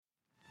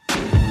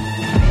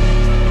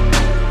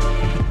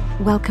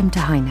Welcome to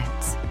High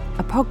Notes,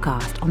 a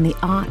podcast on the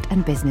art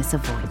and business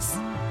of voice.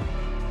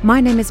 My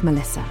name is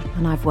Melissa,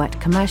 and I've worked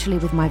commercially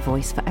with my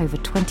voice for over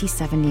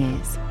 27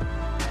 years.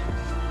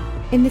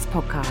 In this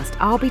podcast,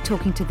 I'll be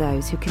talking to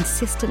those who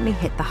consistently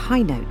hit the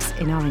high notes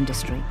in our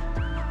industry,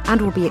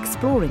 and we'll be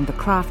exploring the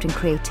craft and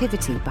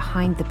creativity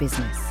behind the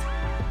business.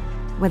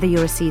 Whether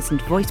you're a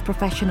seasoned voice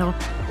professional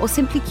or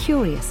simply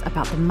curious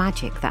about the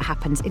magic that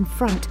happens in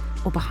front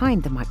or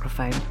behind the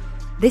microphone,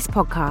 this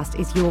podcast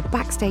is your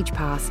backstage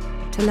pass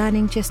to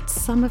learning just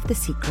some of the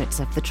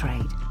secrets of the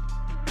trade.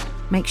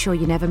 Make sure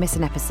you never miss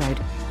an episode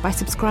by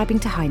subscribing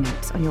to High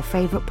Notes on your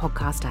favourite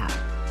podcast app.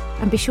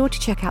 And be sure to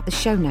check out the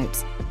show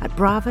notes at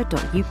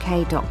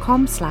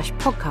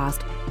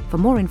brava.uk.com/podcast for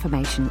more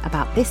information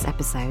about this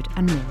episode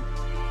and more.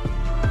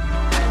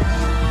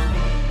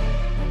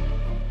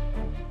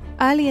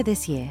 Earlier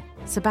this year,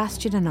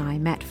 Sébastien and I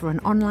met for an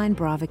online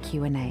Brava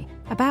Q&A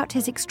about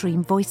his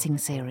extreme voicing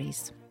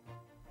series.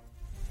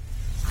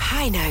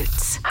 High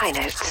Notes,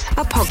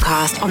 a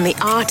podcast on the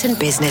art and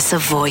business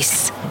of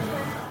voice.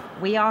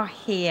 We are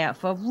here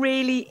for a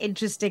really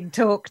interesting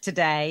talk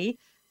today.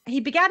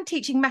 He began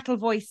teaching metal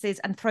voices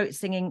and throat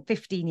singing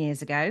 15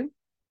 years ago.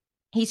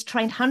 He's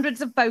trained hundreds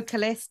of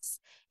vocalists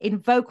in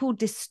vocal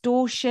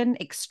distortion,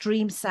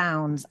 extreme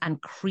sounds, and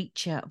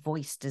creature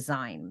voice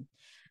design.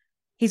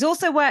 He's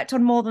also worked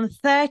on more than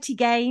 30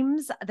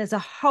 games. There's a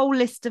whole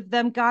list of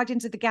them: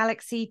 Guardians of the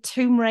Galaxy,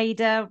 Tomb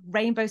Raider,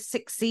 Rainbow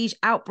Six Siege,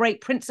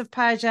 Outbreak, Prince of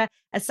Persia,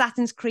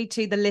 Assassin's Creed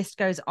 2, the list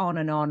goes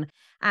on.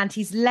 And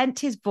he's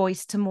lent his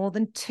voice to more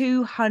than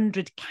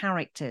 200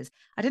 characters.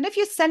 I don't know if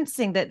you're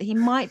sensing that he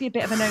might be a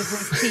bit of an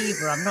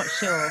overachiever. I'm not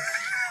sure.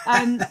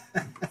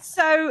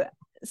 So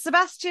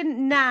Sébastien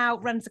now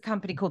runs a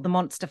company called The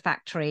Monster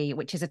Factory,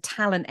 which is a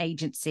talent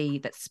agency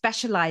that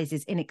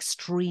specializes in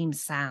extreme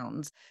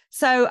sounds.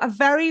 So a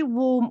very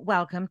warm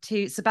welcome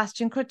to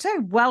Sébastien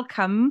Croteau.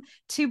 Welcome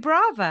to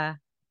Brava.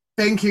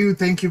 Thank you.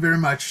 Thank you very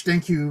much.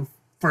 Thank you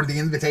for the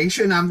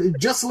invitation. I'm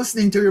just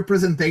listening to your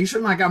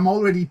presentation, like I'm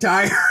already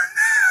tired.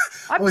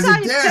 I'm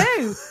tired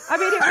too. I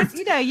mean, it was,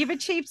 you've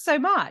achieved so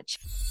much.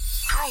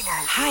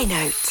 High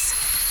Notes.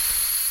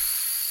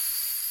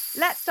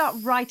 Let's start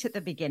right at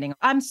the beginning.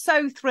 I'm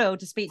so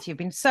thrilled to speak to you. I've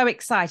been so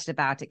excited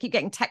about it. Keep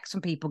getting texts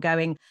from people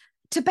going,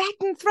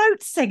 Tibetan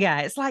throat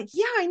singer. It's like,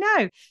 yeah, I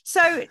know.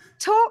 So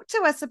talk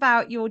to us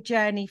about your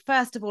journey,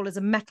 first of all, as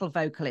a metal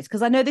vocalist,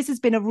 because I know this has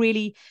been a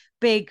really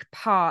big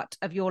part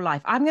of your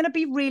life. I'm going to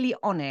be really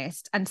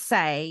honest and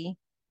say,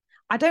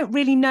 I don't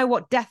really know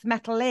what death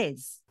metal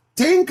is.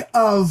 Think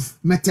of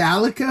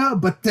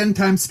Metallica, but 10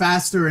 times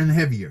faster and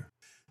heavier.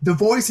 The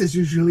voice is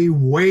usually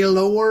way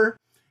lower.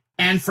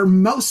 And for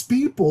most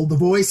people, the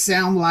voice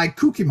sounds like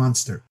Cookie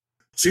Monster.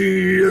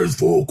 Cheers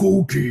for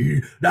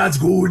Cookie, that's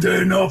good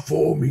enough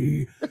for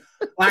me.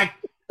 Like,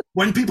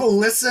 when people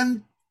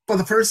listen for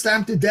the first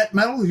time to death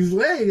metal,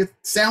 usually it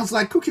sounds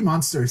like Cookie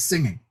Monster is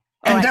singing.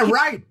 And they're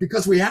right,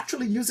 because we're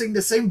actually using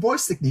the same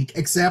voice technique,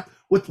 except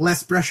with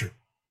less pressure.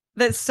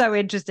 That's so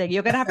interesting.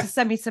 You're going to have to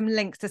send me some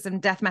links to some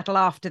death metal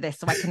after this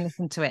so I can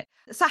listen to it.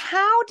 So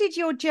how did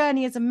your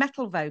journey as a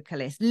metal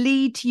vocalist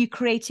lead to you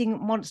creating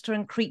monster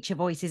and creature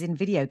voices in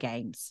video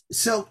games?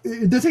 So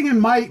the thing in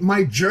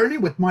my journey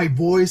with my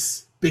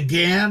voice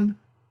began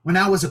when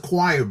I was a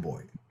choir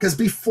boy. Because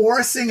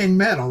before singing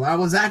metal, I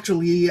was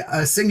actually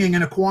singing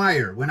in a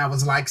choir when I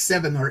was like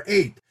 7 or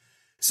 8.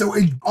 So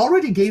it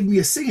already gave me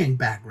a singing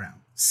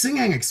background,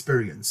 singing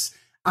experience.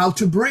 How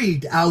to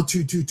breathe, how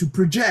to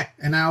project,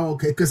 and how,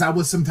 because I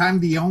was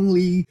sometimes the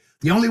only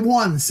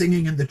one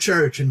singing in the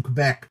church in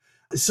Quebec.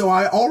 So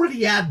I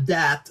already had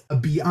that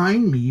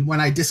behind me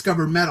when I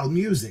discovered metal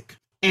music.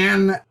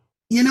 And,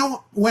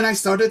 when I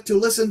started to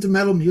listen to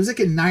metal music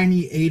in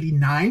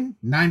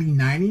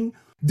 1990,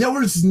 there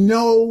was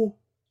no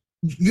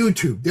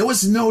YouTube. There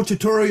was no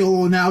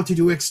tutorial on how to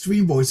do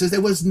extreme voices. There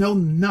was no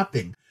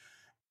nothing.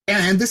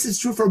 And this is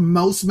true for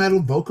most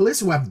metal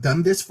vocalists who have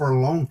done this for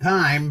a long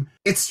time.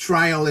 It's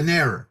trial and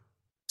error.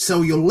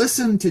 So you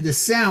listen to the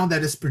sound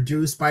that is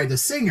produced by the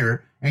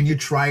singer and you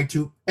try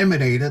to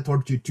imitate it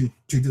or to do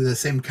the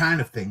same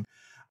kind of thing.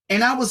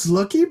 And I was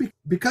lucky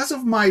because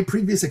of my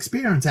previous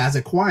experience as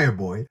a choir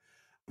boy.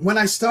 When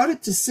I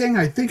started to sing,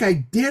 I think I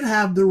did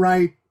have the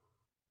right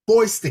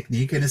voice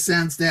technique in a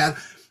sense that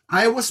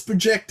I was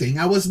projecting.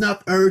 I was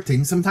not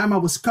hurting. Sometimes I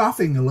was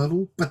coughing a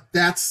little, but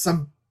that's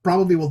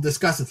probably we'll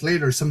discuss it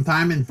later.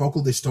 Sometime in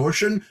vocal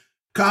distortion,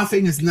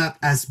 coughing is not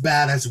as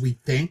bad as we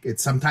think.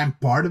 It's sometimes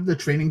part of the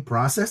training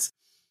process.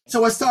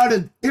 So I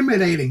started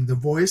imitating the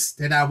voice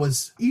that I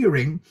was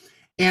hearing.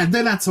 And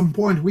then at some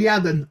point we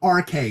had an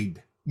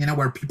arcade,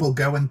 where people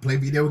go and play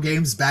video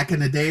games back in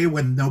the day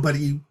when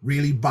nobody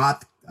really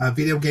bought a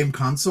video game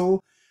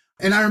console.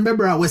 And I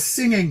remember I was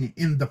singing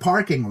in the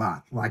parking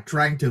lot, like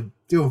trying to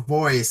do a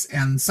voice,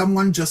 and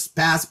someone just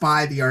passed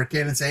by the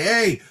arcade and say,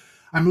 "Hey,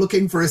 I'm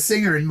looking for a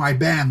singer in my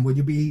band. Would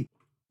you be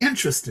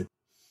interested?"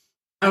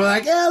 I was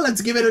like, "Yeah,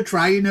 let's give it a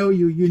try.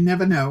 You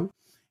never know."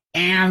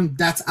 And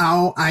that's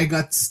how I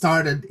got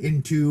started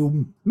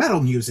into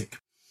metal music.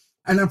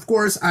 And of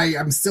course,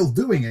 I'm still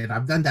doing it.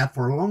 I've done that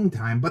for a long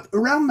time. But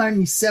around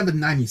 97,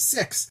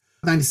 96,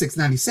 96,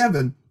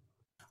 97,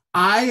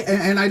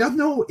 I don't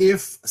know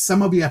if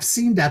some of you have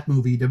seen that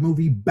movie, the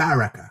movie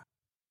Baraka,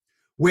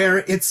 where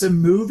it's a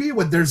movie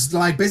where there's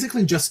like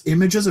basically just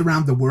images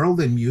around the world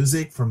and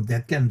music from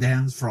Dead Can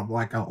Dance, from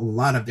like a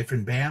lot of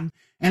different bands.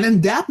 And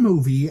in that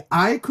movie,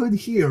 I could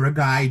hear a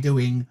guy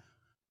doing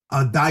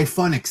a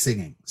diphonic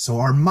singing, so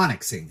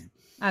harmonic singing.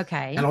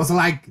 Okay. And I was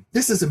like,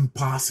 this is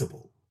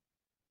impossible.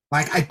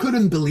 Like, I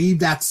couldn't believe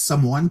that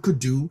someone could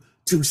do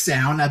two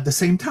sound at the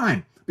same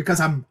time, because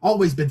I've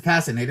always been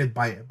fascinated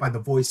by the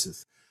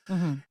voices.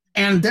 Mm-hmm.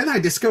 And then I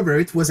discovered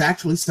it was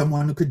actually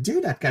someone who could do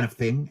that kind of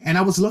thing. And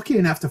I was lucky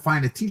enough to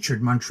find a teacher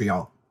in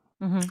Montreal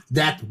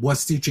that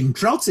was teaching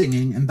throat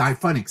singing and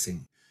diphonic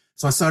singing.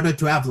 So I started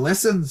to have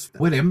lessons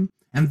with him.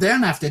 And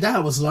then after that, I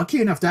was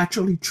lucky enough to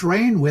actually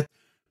train with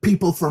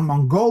people from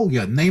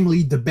Mongolia,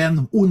 namely the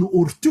band Un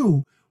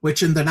Urtu,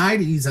 which in the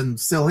 90s and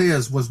still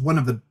is, was one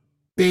of the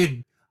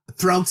big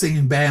throat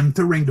singing band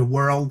touring the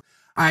world.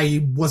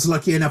 I was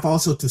lucky enough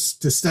also to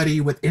study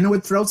with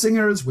Inuit throat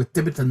singers, with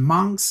Tibetan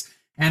monks,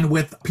 and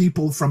with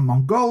people from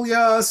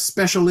Mongolia,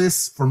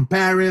 specialists from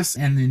Paris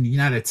and in the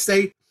United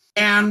States.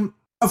 And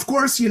of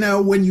course, you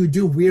know, when you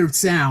do weird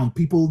sound,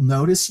 people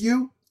notice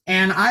you.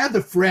 And I had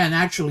a friend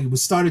actually who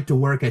started to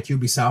work at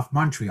Ubisoft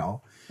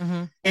Montreal.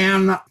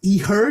 And he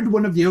heard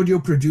one of the audio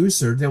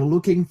producers, they were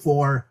looking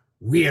for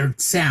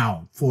weird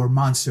sound for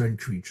monster and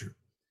creature.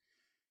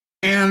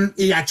 And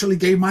he actually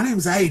gave my name.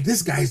 He said, hey,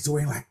 this guy's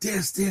doing like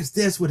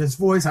this with his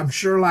voice. I'm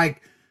sure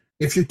like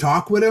if you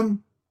talk with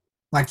him,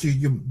 like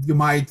you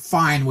might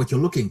find what you're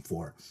looking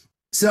for.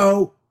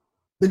 So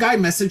the guy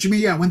messaged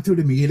me. I went to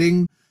the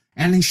meeting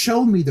and he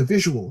showed me the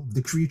visual of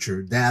the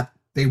creature that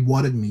they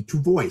wanted me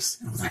to voice.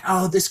 And I was like,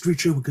 oh, this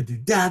creature, we could do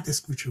that. This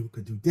creature, we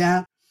could do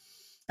that.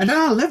 And then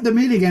I left the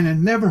meeting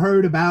and never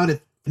heard about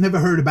it. Never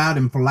heard about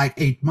him for like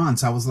 8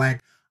 months. I was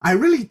like, I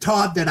really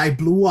thought that I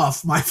blew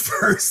off my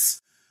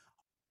first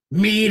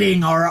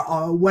meeting or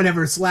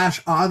whatever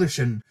 /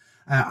 audition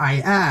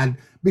I had,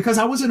 because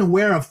I wasn't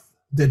aware of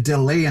the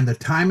delay and the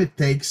time it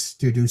takes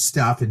to do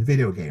stuff in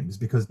video games,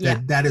 because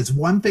that is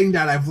one thing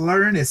that I've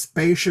learned is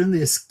patience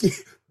is key.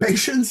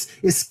 Patience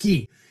is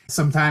key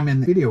sometime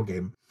in video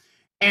game.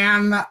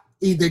 And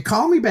they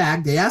called me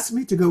back. They asked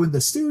me to go in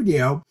the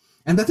studio.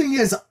 And the thing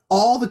is,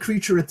 all the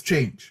creature had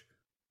changed.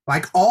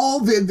 Like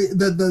all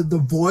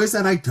the voice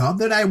that I thought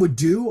that I would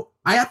do,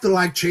 I had to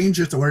like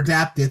change it or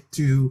adapt it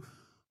to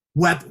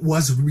what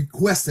was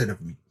requested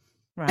of me.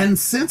 Right. And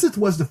since it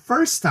was the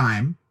first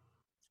time,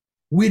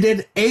 we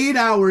did 8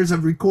 hours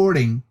of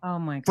recording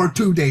for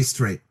 2 days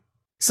straight.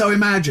 So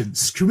imagine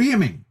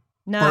screaming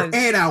for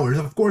 8 hours.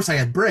 Of course, I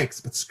had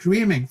breaks, but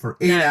screaming for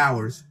 8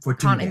 hours for 2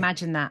 days. Can't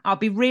imagine that. I'll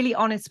be really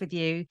honest with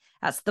you.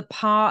 That's the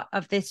part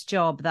of this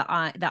job that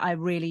I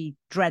really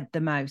dread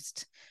the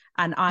most.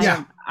 And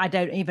I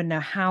don't even know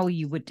how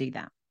you would do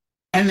that.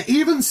 And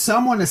even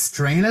someone as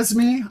trained as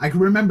me, I can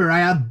remember I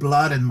had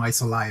blood in my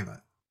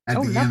saliva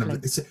at the end of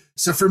it.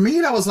 So for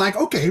me, that was like,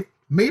 okay,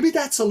 maybe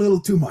that's a little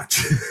too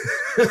much.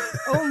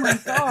 Oh my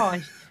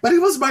gosh. But it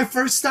was my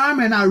first time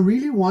and I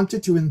really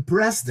wanted to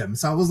impress them.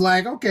 So I was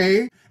like,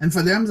 okay. And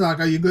for them, like,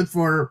 are you good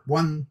for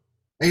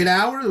 8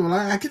 hours? Well,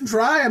 I can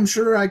try. I'm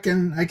sure I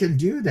can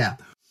do that.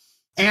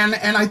 And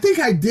I think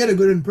I did a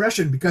good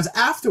impression, because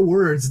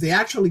afterwards they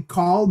actually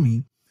called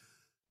me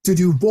to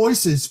do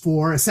voices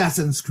for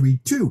Assassin's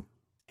Creed 2.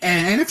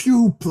 And if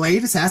you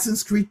played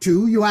Assassin's Creed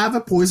 2, you have a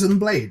poison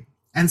blade.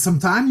 And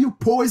sometimes you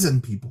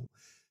poison people.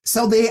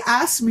 So they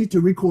asked me to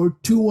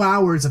record 2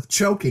 hours of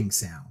choking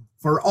sound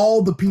for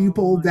all the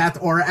people that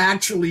are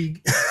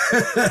actually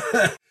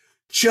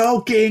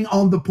choking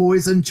on the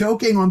poison,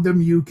 choking on the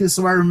mucus.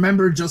 So I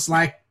remember just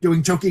like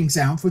doing choking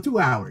sound for 2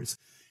 hours.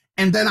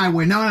 And then I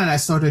went on and I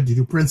started to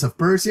do Prince of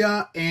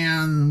Persia,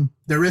 and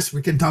the rest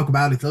we can talk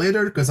about it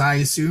later, because I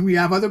assume you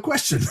have other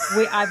questions.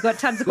 I've got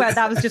tons of questions.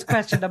 That was just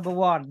question number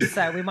 1.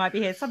 So we might be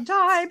here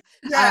sometime.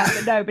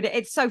 Yeah. But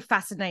it's so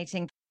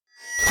fascinating.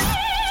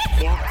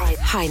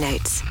 High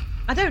notes.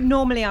 I don't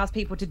normally ask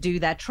people to do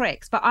their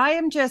tricks, but I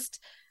am just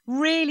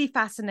really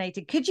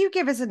fascinated. Could you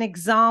give us an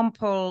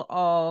example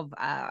of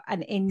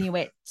an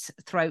Inuit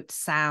throat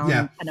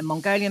sound and a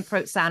Mongolian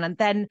throat sound, and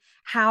then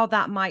how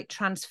that might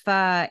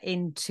transfer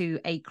into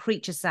a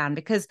creature sound?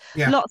 Because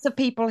lots of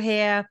people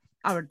here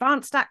are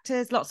advanced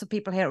actors. Lots of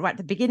people here are right at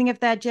the beginning of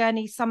their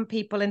journey. Some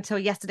people until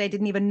yesterday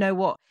didn't even know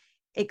what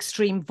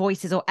extreme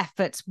voices or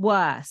efforts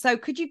were. So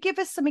could you give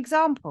us some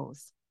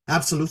examples?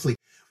 Absolutely.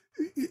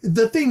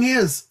 The thing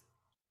is,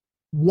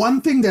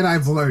 one thing that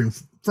I've learned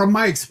from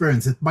my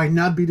experience, it might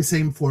not be the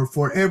same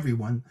for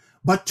everyone,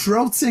 but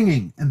throat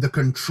singing and the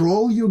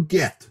control you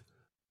get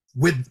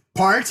with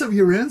parts of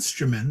your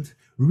instrument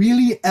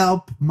really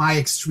help my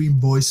extreme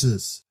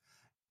voices.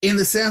 In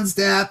the sense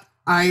that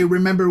I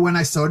remember when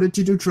I started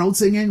to do throat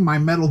singing, my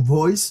metal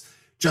voice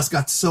just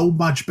got so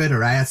much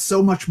better. I had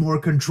so much more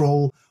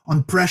control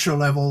on pressure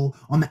level,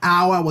 on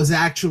how I was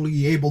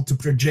actually able to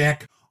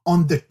project,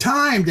 on the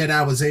time that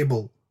I was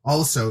able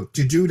also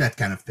to do that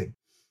kind of thing.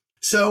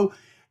 So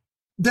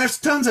there's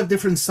tons of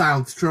different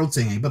styles of throat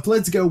singing, but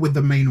let's go with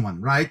the main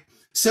one, right?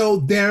 So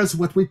there's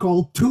what we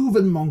call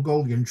Tuvan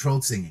Mongolian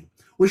throat singing,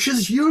 which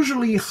is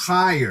usually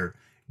higher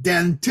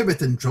than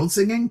Tibetan throat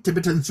singing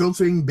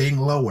being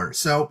lower.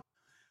 So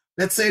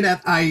let's say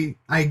that I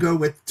go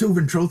with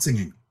Tuvan throat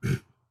singing.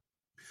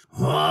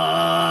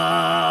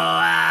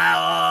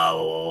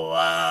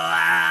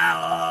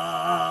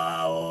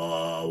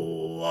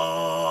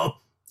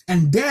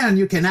 And then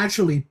you can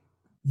actually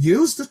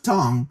use the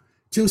tongue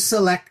to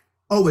select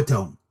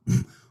overtone.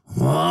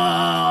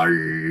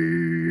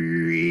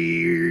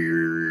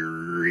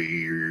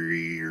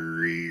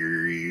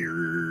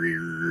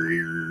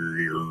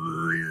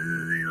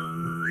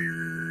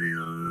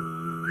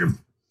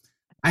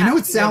 I know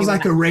it sounds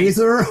like a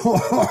razor or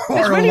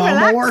it's really a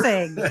lawnmower.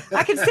 relaxing.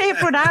 I can sit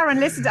for an hour and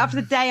listen to after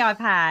the day I've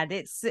had.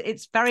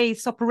 It's very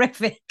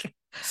soporific.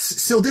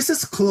 So this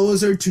is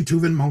closer to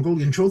Tuvan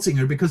Mongolian throat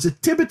singer because the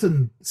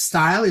Tibetan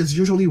style is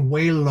usually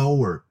way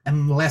lower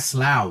and less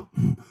loud.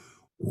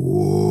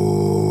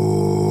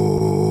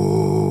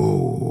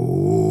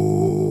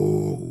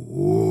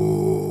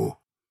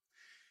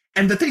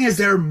 And the thing is,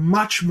 there's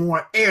much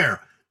more air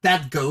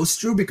that goes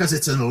through because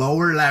it's in a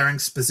lower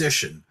larynx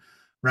position,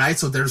 right?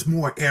 So there's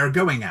more air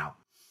going out.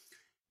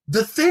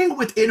 The thing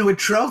with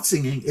Inuit throat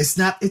singing is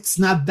it's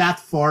not that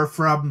far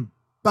from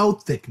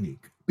both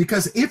technique.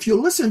 Because if you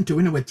listen to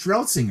Inuit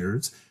throat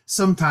singers,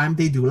 sometimes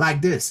they do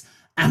like this.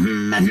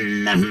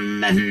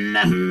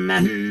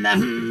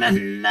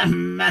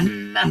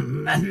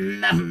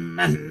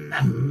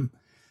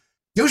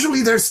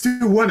 Usually there's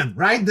two women,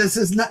 right? This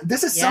is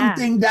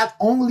something that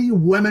only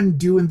women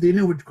do in the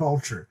Inuit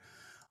culture.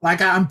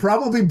 Like I'm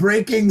probably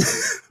breaking I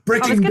was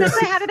going to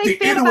say, how do they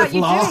feel about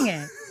you doing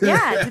it?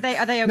 Yeah, are they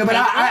okay? No, but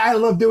I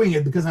love doing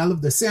it because I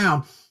love the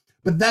sound.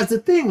 But that's the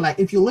thing. Like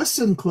if you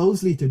listen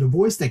closely to the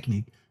voice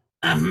technique,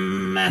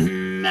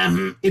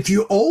 if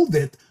you hold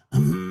it,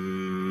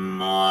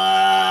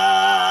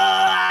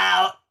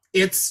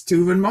 it's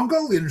Tuvan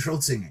Mongolian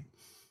throat singing.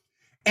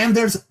 And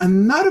there's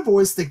another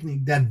voice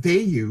technique that they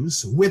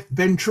use with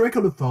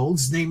ventricular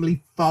folds,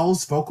 namely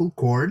false vocal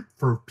cord,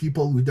 for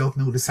people who don't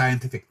know the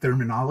scientific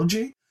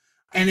terminology.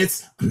 And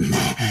it's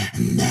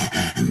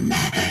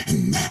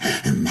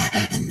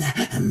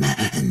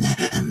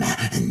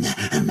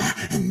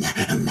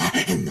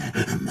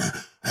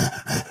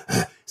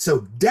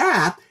so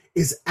that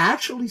is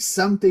actually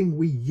something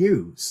we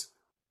use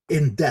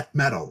in death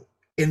metal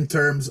in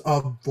terms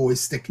of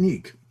voice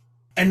technique.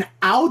 And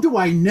how do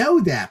I know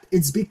that?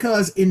 It's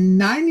because in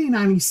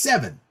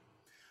 1997,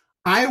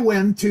 I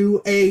went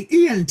to a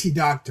ENT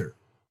doctor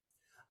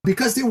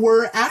because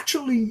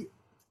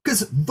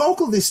because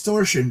vocal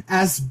distortion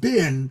has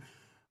been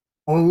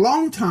a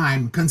long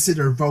time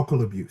considered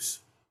vocal abuse.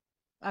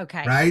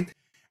 Okay. Right?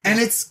 And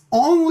it's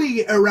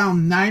only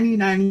around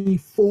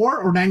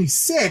 1994 or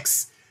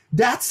 96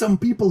 that some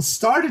people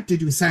started to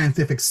do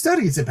scientific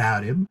studies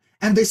about him,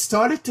 and they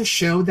started to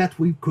show that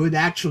we could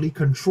actually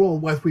control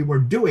what we were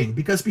doing.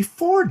 Because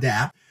before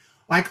that,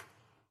 like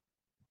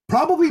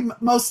probably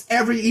most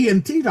every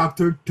ENT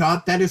doctor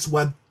thought that is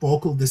what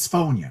vocal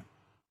dysphonia,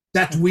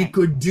 that we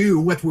could do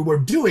what we were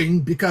doing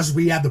because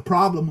we had the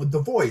problem with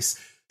the voice.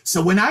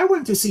 So when I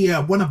went to see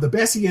one of the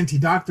best ENT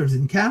doctors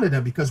in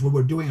Canada, because we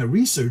were doing a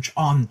research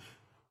on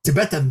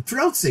Tibetan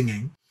throat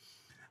singing,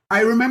 I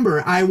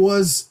remember I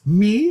was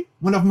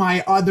one of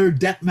my other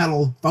death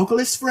metal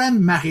vocalist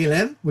friend,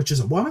 Marie-Hélène, which is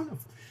a woman,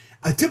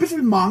 a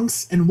Tibetan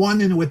monks, and one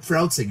Inuit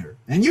throat singer.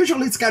 And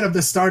usually it's kind of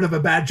the start of a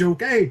bad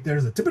joke. Hey,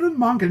 there's a Tibetan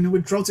monk and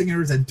Inuit throat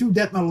singers and two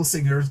death metal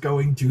singers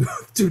going to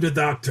the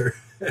doctor.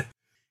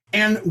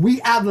 And we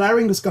had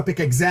laryngoscopic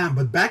exam,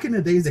 but back in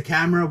the days, the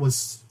camera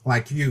was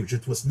like huge.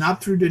 It was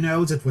not through the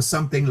nose. It was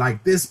something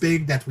like this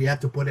big that we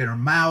had to put in our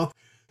mouth.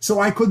 So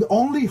I could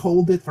only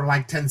hold it for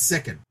like 10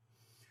 seconds.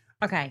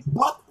 Okay.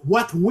 But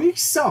what we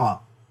saw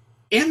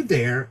in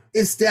there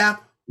is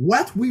that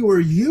what we were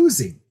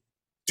using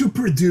to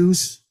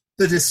produce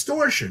the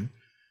distortion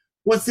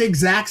was the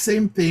exact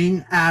same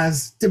thing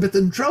as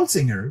Tibetan throat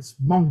singers,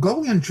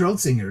 Mongolian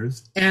throat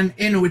singers, and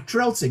Inuit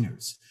throat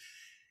singers.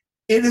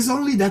 It is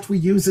only that we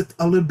use it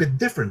a little bit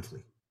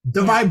differently.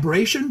 The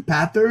vibration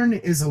pattern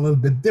is a little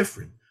bit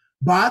different,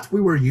 but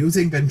we were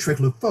using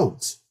ventricular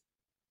folds.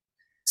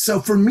 So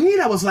for me,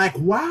 that was like,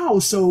 wow,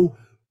 so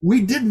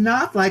we did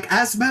not, like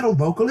as metal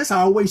vocalists,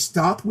 I always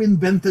thought we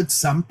invented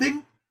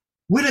something.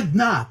 We did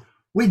not.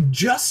 We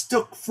just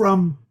took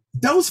from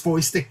those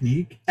voice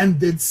technique and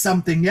did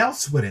something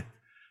else with it.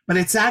 But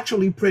it's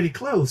actually pretty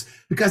close,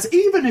 because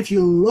even if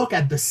you look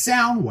at the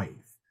sound wave,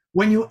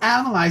 when you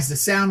analyze the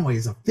sound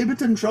waves of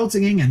Tibetan throat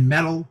singing and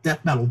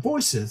death metal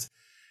voices,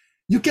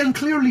 you can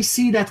clearly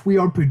see that we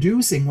are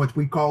producing what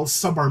we call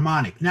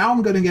subharmonic. Now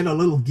I'm going to get a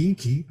little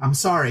geeky, I'm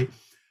sorry.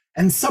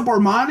 And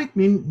subharmonic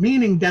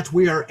meaning that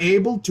we are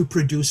able to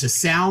produce a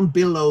sound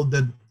below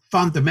the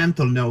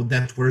fundamental note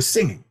that we're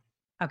singing.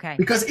 Okay.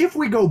 Because if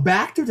we go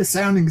back to the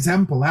sound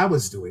example I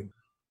was doing,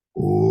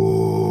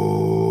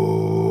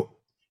 ooh,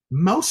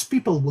 most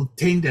people will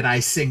think that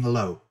I sing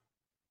low.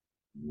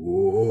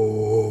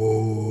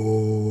 Ooh,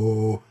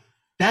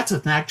 that's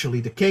not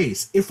actually the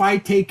case. If I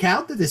take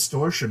out the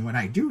distortion when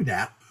I do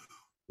that,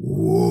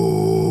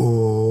 whoa,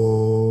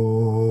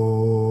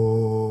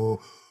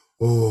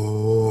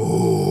 oh.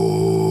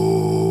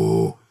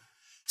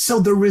 So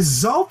the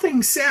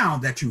resulting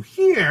sound that you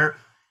hear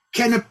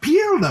can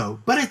appear low,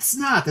 but it's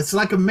not. It's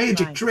like a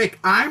magic trick.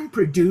 I'm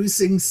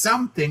producing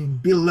something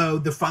below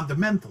the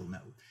fundamental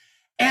note.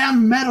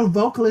 And metal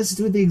vocalists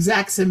do the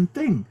exact same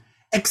thing,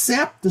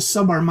 except the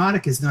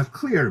subharmonic is not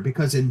clear,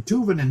 because in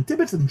Tuvan and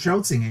Tibetan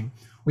throat singing,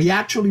 we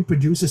actually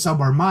produce a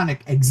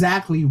subharmonic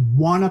exactly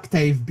 1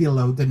 octave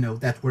below the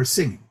note that we're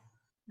singing.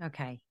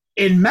 Okay.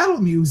 In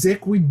metal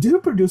music, we do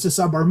produce a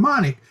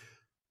subharmonic,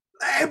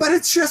 but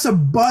it's just a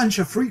bunch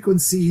of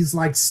frequencies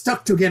like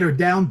stuck together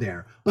down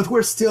there, but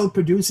we're still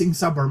producing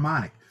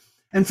subharmonic.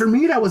 And for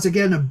me, that was,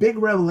 again, a big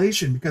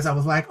revelation, because I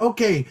was like,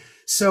 okay,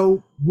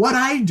 so what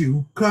I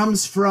do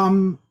comes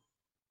from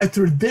a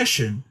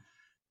tradition,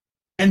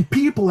 and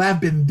people have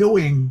been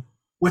doing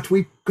what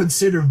we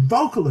consider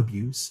vocal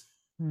abuse,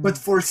 but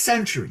for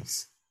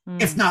centuries,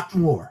 if not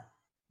more.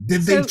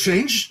 Did they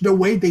change the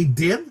way they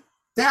did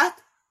that?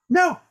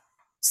 No,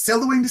 still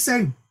doing the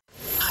same.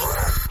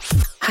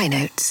 High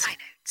notes.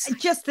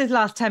 Just the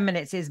last 10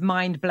 minutes is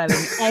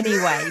mind-blowing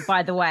anyway,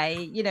 by the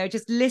way,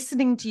 just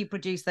listening to you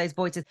produce those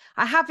voices.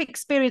 I have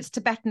experienced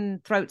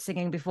Tibetan throat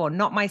singing before,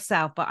 not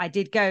myself, but I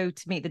did go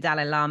to meet the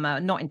Dalai Lama,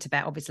 not in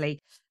Tibet, obviously,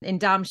 in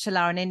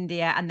Dharamshala in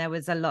India. And there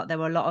were a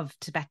lot of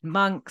Tibetan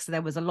monks.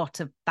 There was a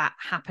lot of that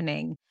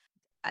happening.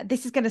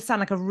 This is going to sound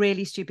like a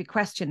really stupid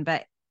question,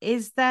 but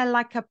is there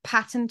like a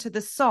pattern to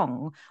the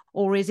song,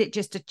 or is it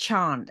just a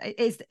chant?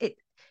 Is it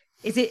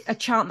a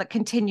chant that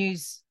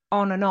continues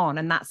on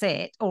and that's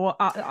it, or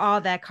are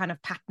there kind of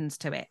patterns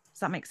to it? Does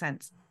that make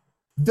sense?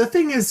 The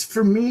thing is,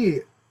 for me,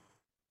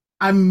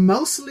 I'm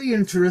mostly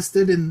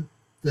interested in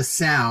the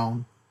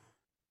sound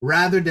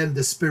rather than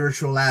the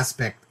spiritual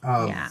aspect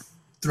of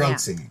throat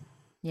singing.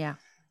 Yeah.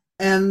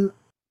 And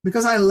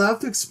because I love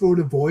to explore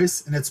the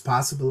voice and its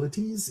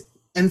possibilities,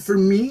 and for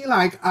me,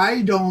 like,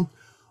 I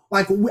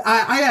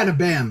had a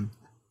band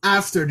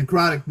after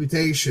Necrotic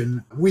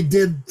Mutation. We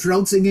did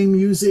throat singing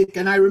music,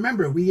 and I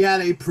remember we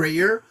had a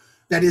prayer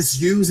that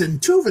is used in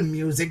Tuvan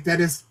music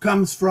that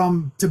comes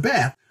from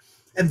Tibet,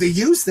 and they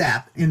use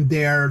that in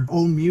their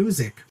own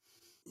music.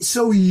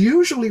 So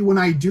usually when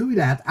I do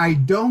that, I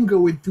don't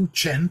go into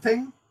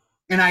chanting,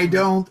 and I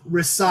don't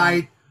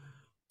recite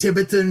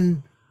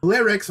Tibetan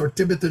lyrics or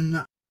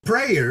Tibetan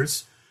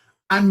prayers.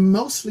 I'm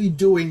mostly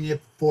doing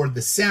it for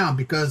the sound,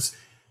 because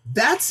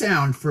that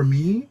sound for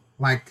me,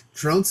 like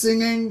throat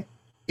singing,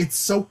 it's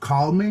so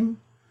calming.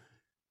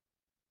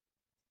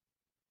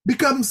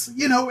 Becomes,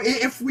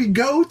 if we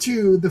go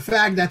to the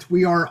fact that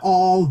we are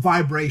all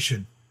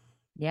vibration.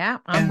 Yeah,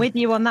 I'm with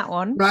you on that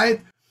one.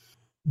 Right?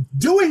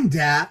 Doing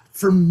that,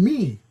 for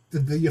me,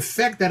 the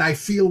effect that I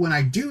feel when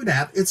I do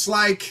that, it's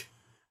like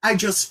I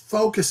just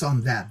focus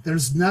on that.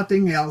 There's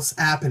nothing else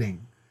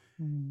happening.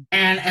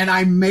 And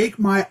I make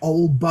my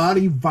whole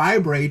body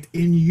vibrate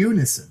in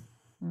unison.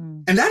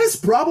 And that is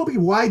probably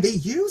why they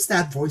use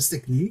that voice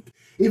technique.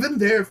 Even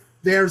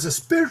there's a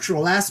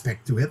spiritual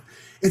aspect to it.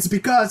 It's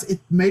because it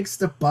makes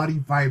the body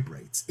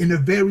vibrate in a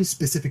very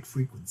specific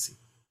frequency.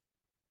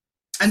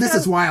 And this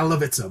is why I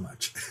love it so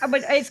much.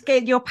 But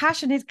your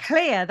passion is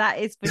clear, that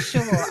is for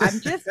sure.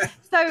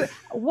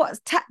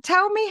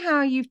 Tell me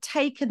how you've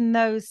taken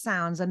those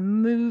sounds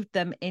and moved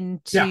them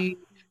into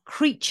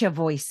creature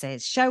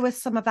voices. Show us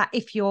some of that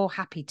if you're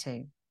happy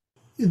to.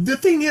 The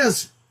thing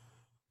is,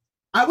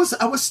 I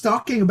was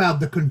talking about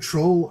the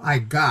control I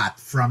got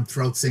from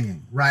throat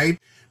singing, right?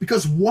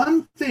 Because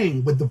one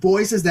thing with the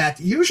voice is that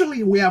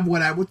usually we have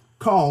what I would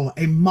call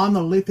a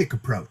monolithic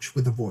approach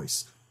with the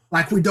voice.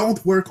 Like, we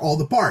don't work all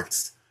the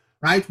parts,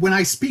 right? When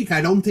I speak, I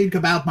don't think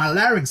about my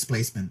larynx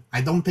placement. I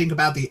don't think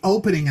about the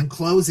opening and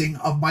closing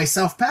of my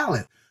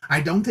self-palate.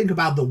 I don't think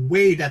about the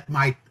way that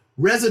my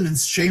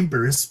resonance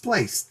chamber is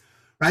placed,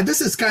 right? This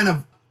is kind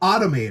of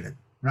automated,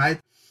 right?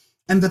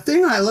 And the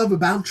thing I love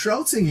about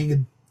throat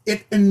singing,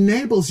 it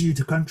enables you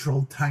to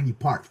control tiny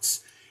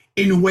parts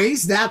in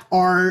ways that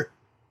are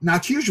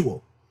not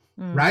usual,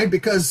 right?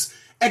 Because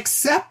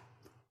except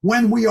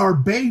when we are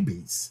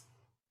babies,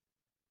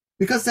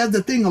 because that's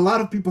the thing, a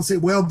lot of people say,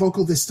 well,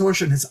 vocal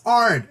distortion is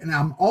hard. And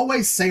I'm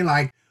always say,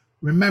 like,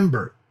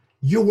 remember,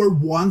 you were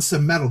once a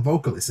metal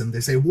vocalist. And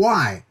they say,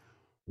 why?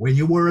 When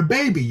you were a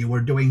baby, you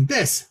were doing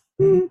this.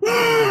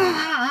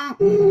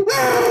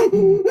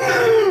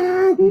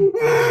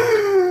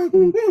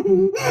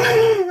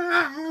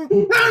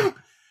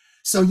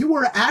 So you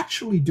were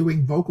actually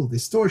doing vocal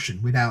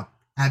distortion without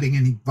having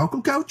any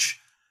vocal coach.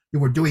 You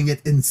were doing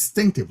it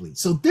instinctively.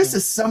 So this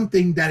is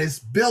something that is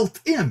built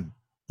in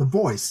the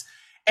voice.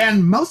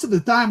 And most of the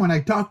time when I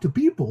talk to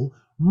people,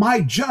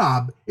 my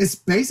job is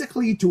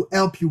basically to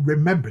help you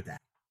remember that,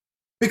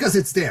 because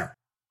it's there.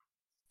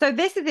 So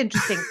this is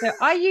interesting. So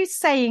are you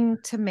saying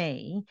to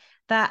me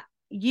that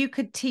you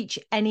could teach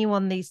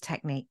anyone these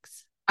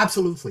techniques?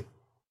 Absolutely.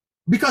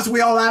 Because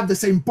we all have the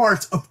same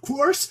parts. Of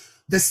course,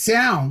 the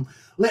sound,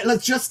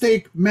 let's just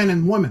take men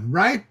and women,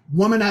 right?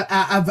 Women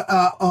have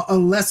a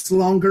less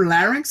longer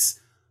larynx.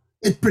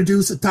 It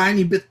produces a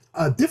tiny bit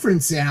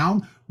different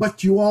sound,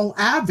 but you all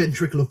have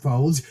ventricular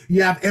folds.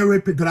 You have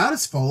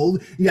aeroepiglottis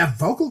fold. You have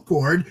vocal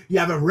cord. You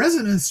have a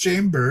resonance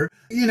chamber.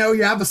 You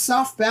have a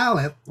soft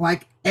palate.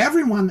 Like,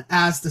 everyone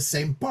has the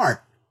same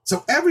part.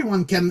 So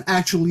everyone can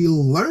actually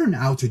learn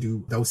how to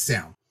do those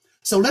sounds.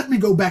 So let me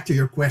go back to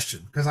your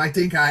question, because I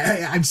think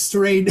I've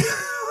strayed.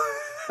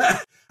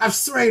 I've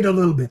strayed a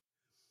little bit.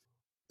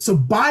 So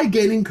by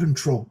gaining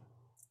control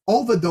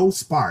over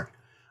those parts,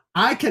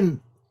 I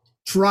can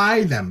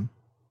try them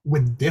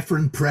with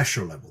different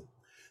pressure level.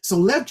 So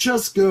let's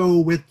just go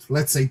with,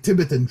 let's say,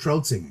 Tibetan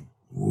throat singing.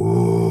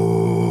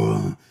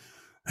 Whoa,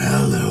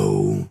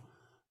 hello.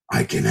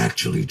 I can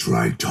actually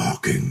try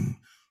talking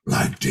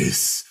like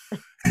this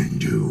and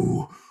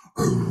do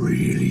a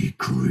really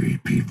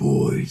creepy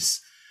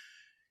voice.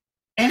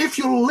 And if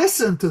you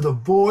listen to the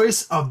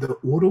voice of the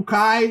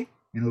Uruk-hai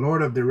in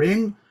Lord of the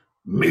Ring,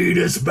 meet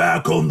us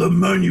back on the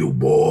menu,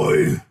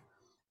 boy.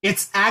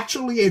 It's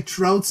actually a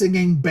throat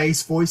singing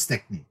bass voice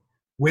technique,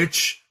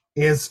 which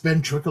is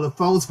ventricular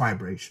folds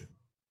vibration,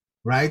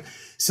 right?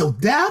 So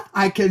that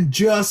I can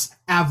just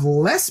have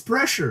less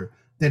pressure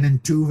than in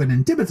Tuvan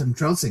and Tibetan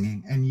throat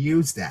singing and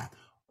use that.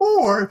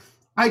 Or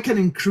I can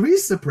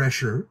increase the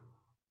pressure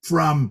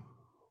from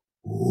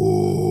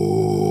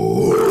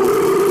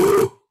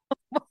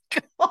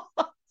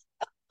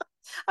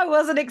I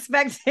wasn't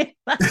expecting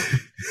that.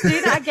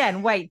 Do that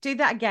again. Wait, do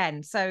that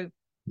again. So.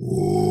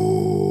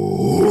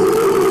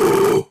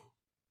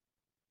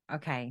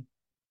 Okay.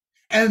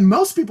 And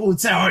most people would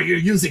say, oh, you're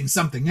using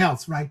something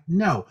else, right?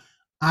 No,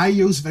 I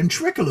use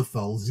ventricular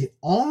folds. The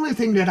only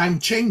thing that I'm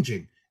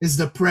changing is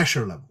the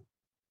pressure level.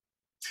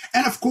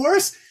 And of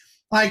course,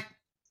 like,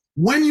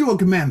 when you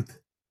augment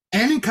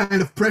any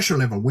kind of pressure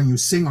level, when you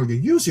sing or you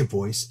use your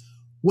voice,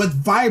 what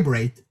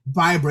vibrate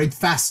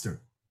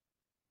faster,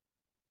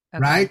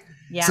 okay. Right?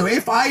 Yeah. So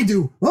if I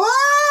do,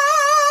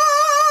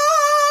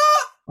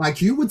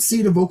 like, you would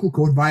see the vocal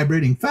cord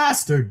vibrating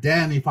faster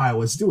than if I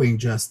was doing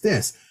just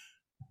this.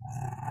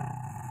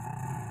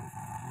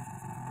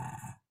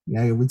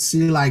 Yeah, you would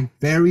see like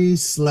very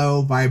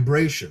slow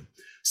vibration.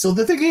 So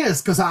the thing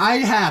is, because I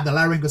had the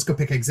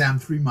laryngoscopic exam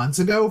 3 months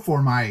ago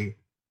for my,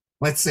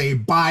 let's say,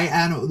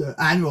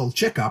 annual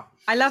checkup.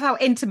 I love how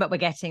intimate we're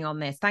getting on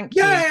this. Thank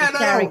you. Yeah, for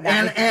sharing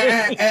that.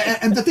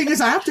 And the thing is,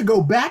 I have to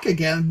go back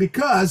again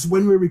because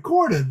when we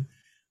recorded,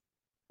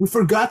 we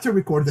forgot to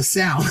record the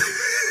sound.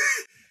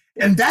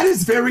 And that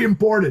is very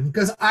important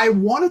because I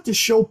wanted to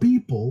show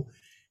people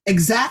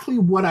exactly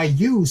what I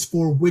use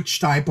for which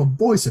type of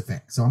voice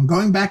effect. So I'm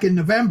going back in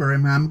November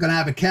and I'm going to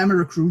have a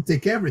camera crew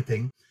take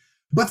everything.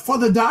 But for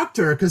the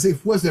doctor, because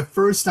it was their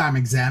first time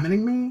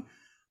examining me,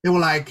 they were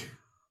like,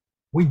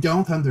 we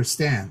don't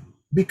understand.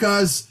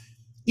 Because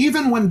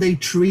even when they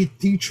treat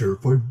teacher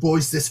for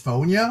voice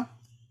dysphonia,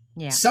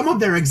 some of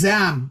their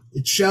exam,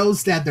 it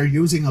shows that they're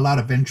using a lot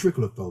of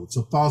ventricular folds,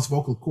 so false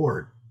vocal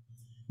cord.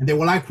 And they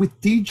were like, we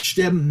teach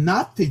them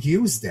not to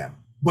use them.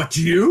 But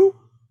you're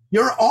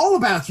all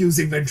about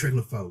using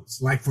ventricular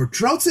folds, like for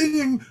throat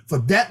singing, for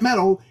death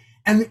metal,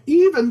 and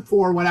even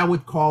for what I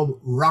would call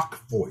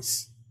rock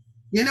voice.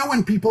 You know,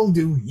 when people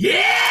do,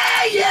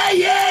 yeah, yeah,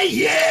 yeah,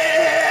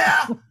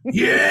 yeah,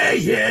 yeah,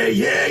 yeah,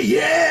 yeah,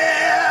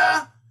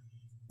 yeah.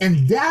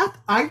 And that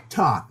I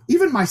thought,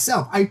 even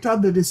myself, I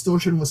thought the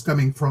distortion was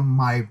coming from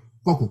my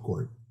vocal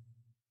cord.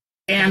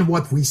 And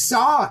what we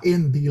saw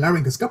in the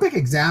laryngoscopic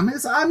exam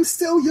is I'm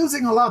still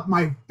using a lot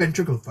my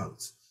ventricular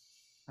folds.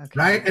 Okay.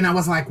 Right? And I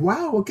was like,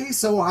 wow, okay,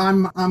 so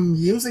I'm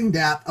using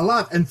that a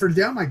lot. And for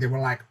them, like, they were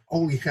like,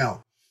 holy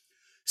hell.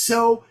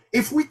 So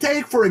if we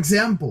take, for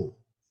example,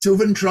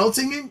 Tuvan throat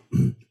singing,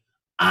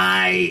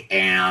 I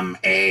am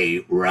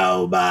a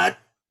robot.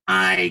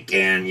 I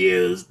can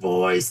use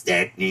voice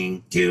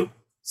technique too.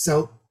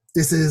 So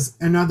this is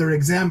another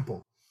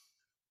example.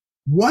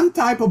 One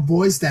type of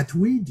voice that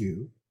we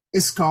do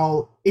is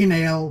called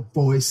inhale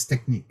voice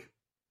technique,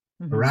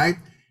 right?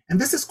 And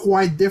this is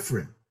quite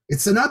different.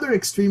 It's another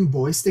extreme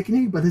voice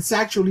technique, but it's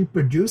actually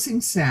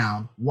producing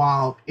sound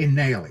while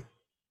inhaling.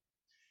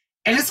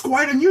 And it's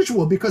quite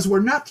unusual because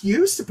we're not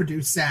used to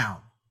produce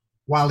sound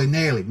while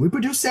inhaling. We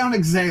produce sound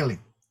exhaling,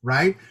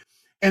 right?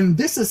 And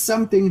this is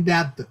something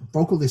that the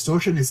vocal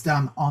distortion is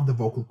done on the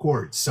vocal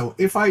cords. So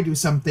if I do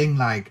something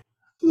like,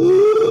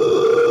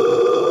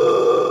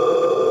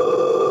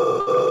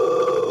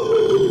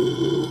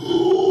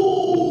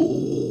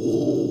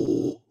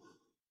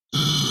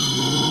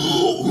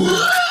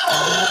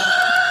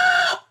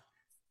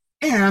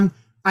 and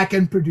I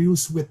can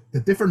produce with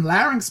the different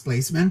larynx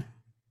placement,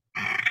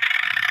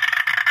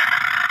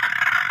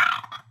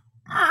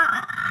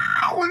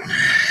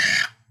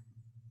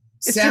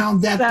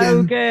 sound that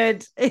so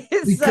good.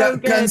 It's so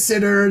good.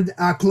 Considered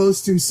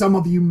close to, some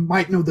of you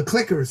might know the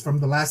clickers from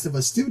The Last of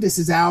Us 2. This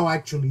is how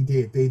actually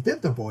they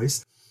did the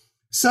voice.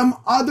 Some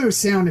other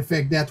sound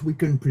effect that we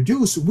can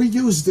produce, we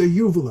use the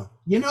uvula.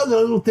 You know, the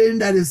little thing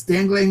that is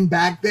dangling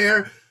back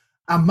there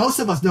Most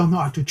of us don't know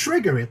how to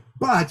trigger it,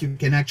 but you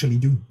can actually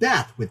do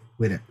that with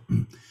it.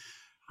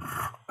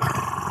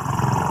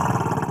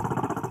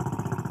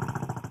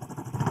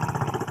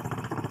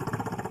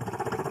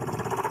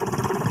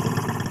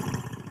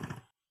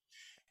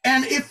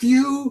 And if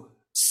you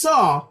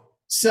saw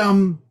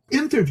some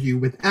interview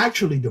with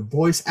actually the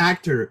voice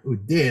actor who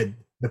did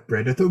the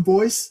Predator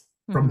voice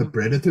from the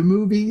Predator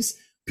movies,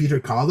 Peter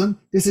Cullen,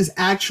 this is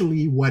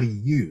actually what he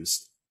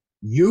used.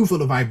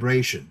 Uvula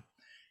vibration.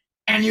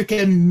 And you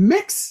can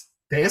mix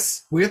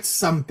this with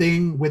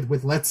something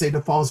with let's say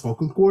the false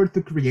vocal cord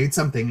to create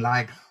something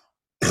like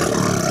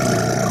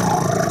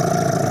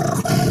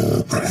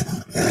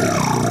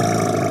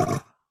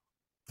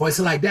voice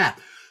like that.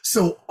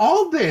 So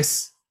all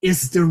this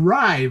is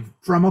derived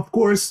from, of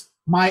course,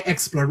 my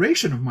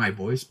exploration of my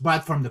voice,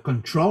 but from the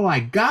control I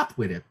got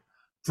with it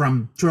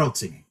from throat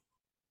singing.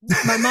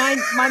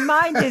 My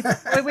mind is,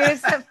 we're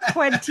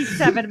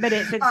 27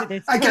 minutes into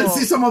this I can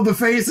see some of the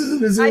faces in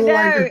this. I know,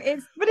 like,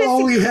 it's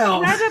holy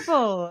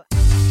incredible.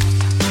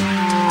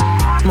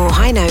 More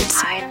high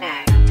notes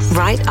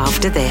right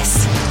after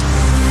this.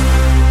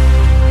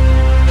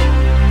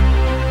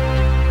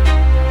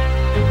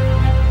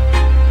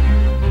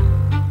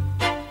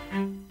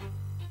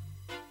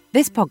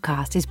 This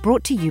podcast is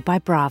brought to you by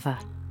Brava,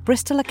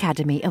 Bristol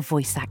Academy of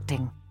Voice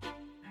Acting.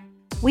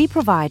 We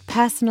provide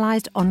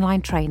personalised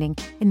online training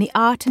in the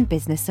art and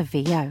business of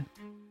VO.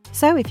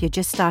 So if you're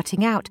just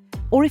starting out,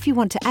 or if you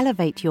want to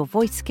elevate your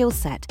voice skill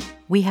set,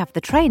 we have the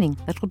training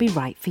that will be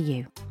right for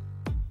you.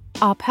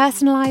 Our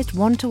personalised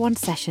one-to-one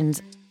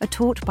sessions are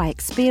taught by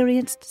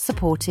experienced,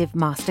 supportive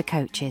master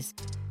coaches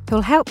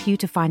who'll help you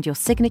to find your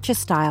signature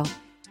style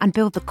and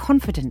build the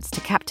confidence to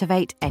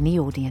captivate any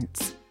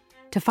audience.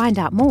 To find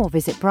out more,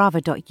 visit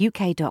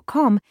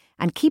brava.uk.com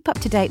and keep up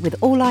to date with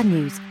all our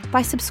news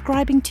by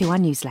subscribing to our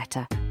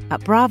newsletter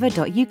at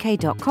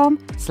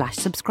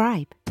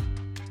brava.uk.com/subscribe.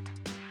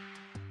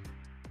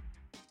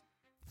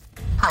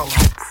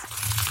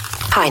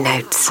 High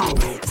Notes,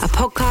 a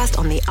podcast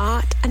on the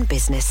art and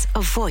business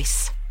of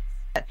voice.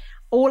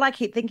 All I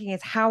keep thinking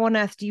is, how on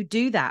earth do you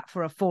do that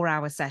for a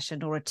 4-hour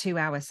session or a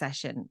 2-hour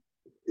session?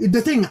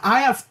 The thing,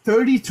 I have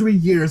 33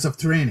 years of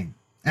training.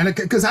 And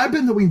because I've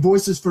been doing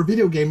voices for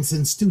video games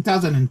since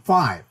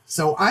 2005.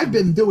 So I've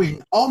been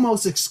doing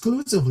almost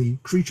exclusively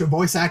creature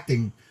voice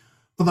acting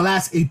for the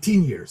last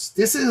 18 years.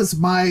 This is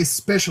my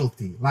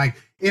specialty. Like,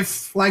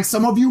 if like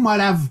some of you might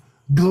have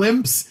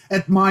glimpse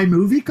at my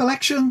movie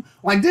collection,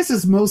 like this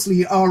is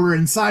mostly horror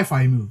and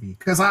sci-fi movie,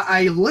 because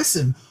I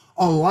listen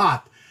a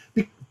lot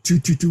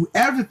to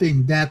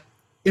everything that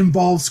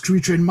involves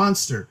creature and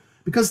monster,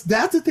 because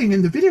that's the thing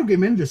in the video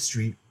game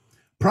industry.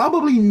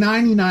 Probably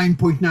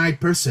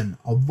 99.9%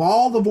 of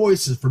all the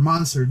voices for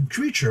monster and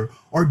creature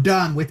are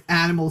done with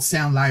animal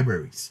sound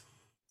libraries,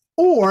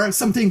 or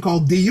something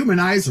called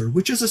Dehumanizer,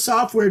 which is a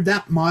software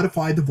that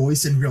modifies the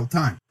voice in real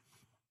time.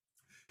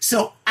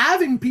 So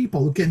having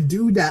people who can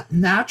do that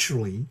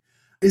naturally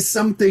is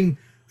something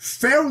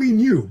fairly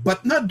new,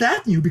 but not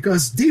that new,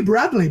 because D.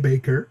 Bradley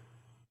Baker,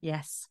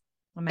 yes,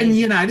 in the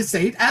United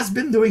States, has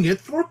been doing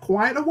it for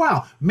quite a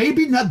while.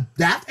 Maybe not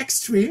that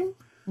extreme,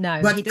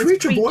 no, but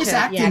creature voice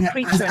acting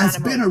has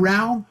been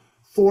around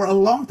for a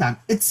long time.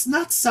 It's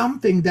not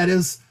something that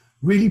is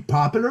really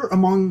popular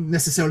among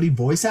necessarily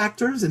voice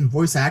actors and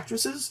voice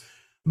actresses,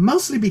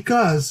 mostly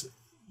because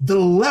the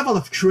level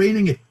of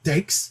training it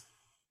takes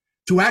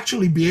to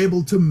actually be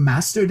able to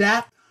master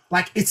that,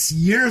 like it's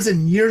years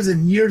and years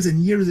and years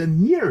and years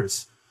and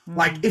years.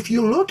 Like if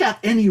you look at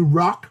any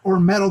rock or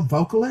metal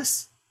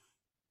vocalist,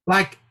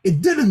 like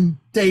it didn't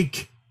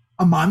take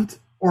a month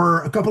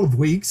or a couple of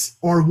weeks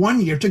or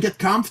 1 year to get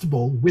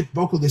comfortable with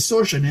vocal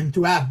distortion and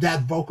to have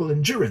that vocal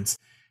endurance.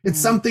 It's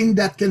something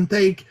that can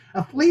take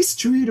at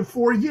least 3 to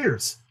 4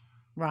 years,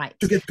 right,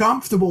 to get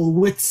comfortable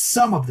with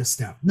some of the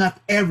stuff,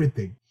 not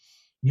everything,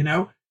 you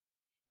know?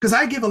 Because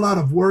I give a lot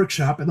of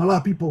workshop and a lot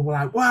of people were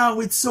like, wow,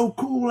 it's so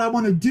cool, I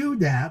want to do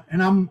that.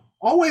 And I'm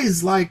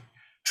always like,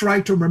 try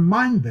to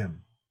remind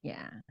them,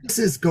 yeah, this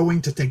is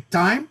going to take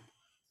time,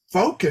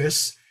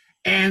 focus,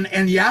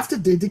 and you have to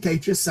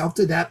dedicate yourself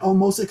to that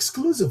almost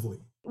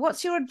exclusively.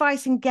 What's your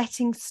advice in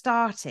getting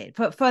started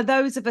for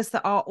those of us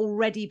that are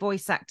already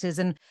voice actors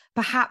and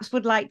perhaps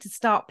would like to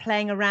start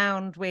playing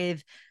around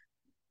with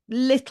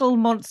little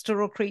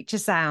monster or creature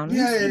sounds?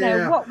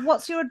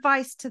 What's your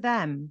advice to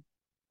them?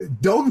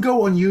 Don't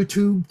go on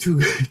YouTube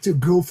to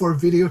go for a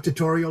video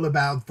tutorial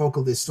about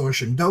vocal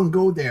distortion. Don't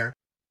go there.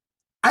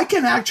 I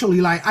can actually,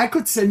 I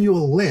could send you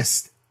a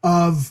list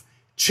of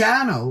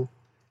channels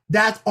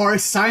that are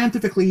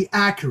scientifically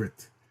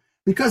accurate,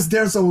 because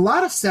there's a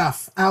lot of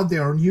stuff out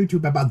there on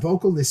YouTube about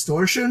vocal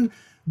distortion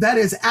that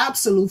is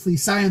absolutely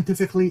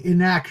scientifically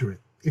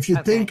inaccurate. If you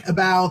think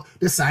about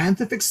the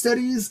scientific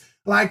studies,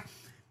 like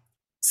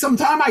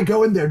sometime I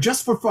go in there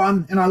just for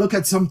fun and I look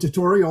at some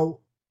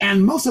tutorial,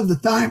 and most of the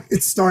time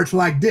it starts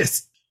like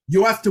this.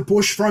 You have to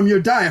push from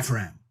your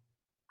diaphragm.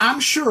 I'm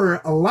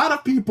sure a lot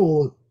of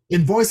people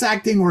in voice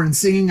acting or in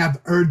singing have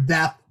heard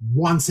that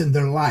once in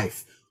their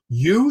life.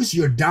 Use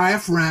your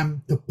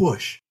diaphragm to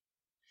push.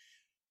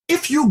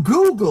 If you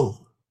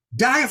Google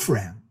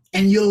diaphragm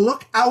and you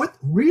look how it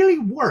really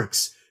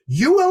works,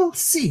 you will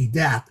see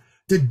that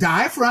the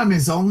diaphragm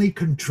is only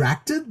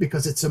contracted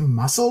because it's a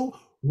muscle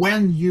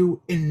when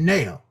you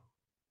inhale,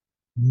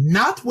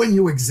 not when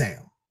you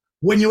exhale.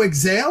 When you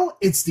exhale,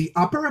 it's the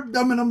upper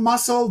abdominal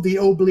muscle, the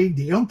oblique,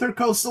 the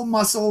intercostal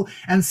muscle,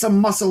 and some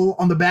muscle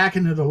on the back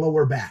and in the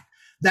lower back.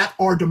 That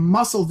are the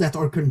muscles that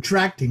are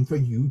contracting for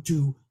you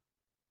to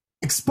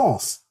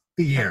expulse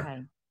the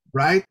air,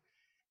 right?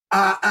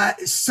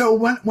 So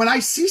when I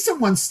see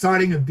someone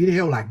starting a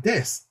video like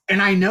this,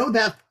 and I know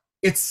that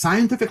it's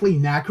scientifically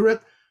inaccurate,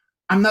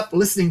 I'm not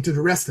listening to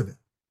the rest of it.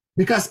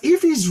 Because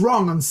if he's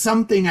wrong on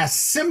something as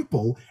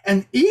simple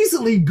and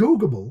easily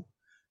Googleable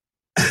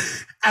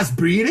as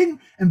breathing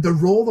and the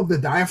role of the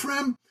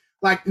diaphragm,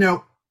 like,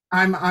 no,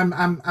 I'm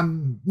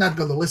not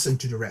going to listen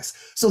to the rest.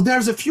 So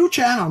there's a few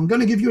channels. I'm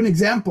going to give you an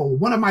example.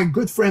 One of my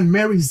good friend,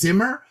 Mary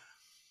Zimmer,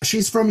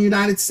 she's from the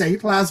United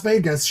States, Las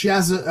Vegas. She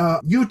has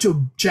a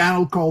YouTube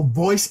channel called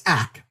Voice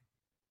Hack.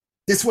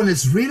 This one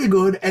is really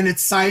good and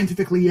it's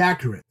scientifically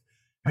accurate.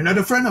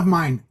 Another friend of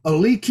mine,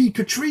 Aliki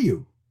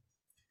Katriou,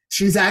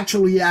 she's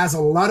actually has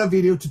a lot of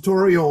video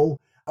tutorial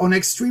on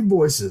extreme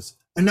voices.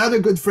 Another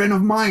good friend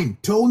of mine,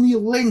 Tony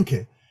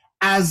Linke,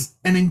 has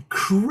an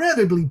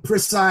incredibly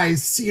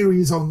precise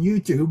series on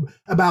YouTube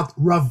about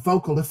rough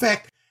vocal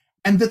effect.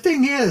 And the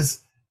thing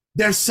is,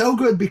 they're so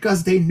good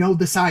because they know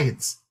the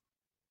science.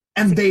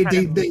 And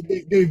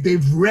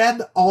they've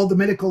read all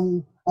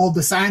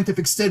the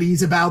scientific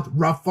studies about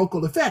rough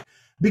vocal effect.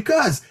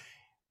 Because,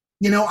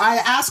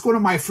 I asked one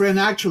of my friends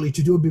actually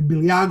to do a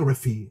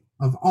bibliography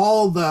of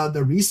all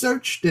the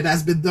research that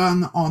has been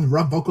done on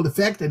rough vocal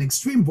effect and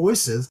extreme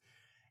voices.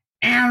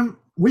 And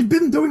we've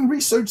been doing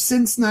research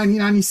since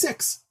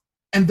 1996.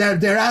 And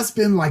there has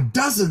been like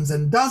dozens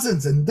and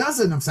dozens and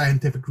dozens of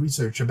scientific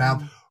research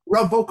about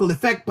rough vocal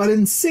effect, but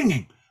in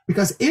singing.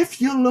 Because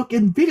if you look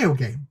in video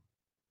game,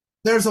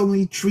 there's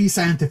only 3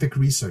 scientific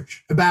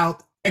research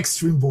about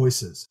extreme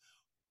voices.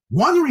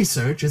 One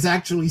research is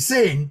actually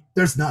saying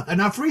there's not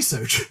enough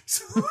research.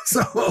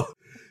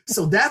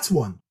 So that's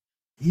one.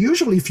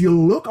 Usually, if you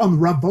look on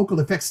rough vocal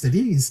effect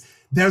studies,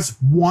 there's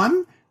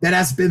one that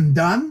has been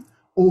done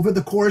over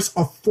the course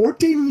of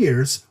 14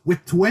 years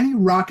with 20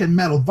 rock and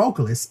metal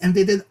vocalists, and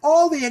they did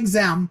all the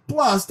exam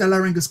plus the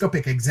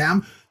laryngoscopic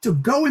exam to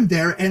go in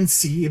there and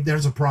see if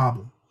there's a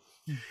problem.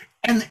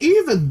 And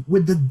even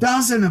with the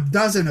dozen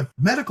of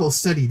medical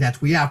study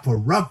that we have for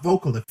rough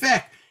vocal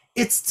effect,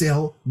 it's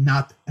still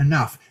not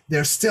enough.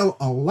 There's still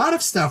a lot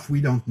of stuff we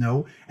don't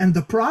know. And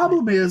the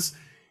problem is,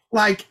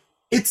 like,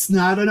 it's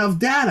not enough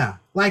data.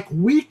 Like,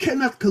 we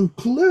cannot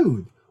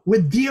conclude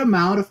with the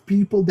amount of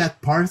people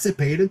that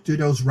participated to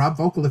those rough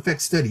vocal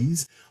effect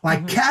studies,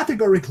 like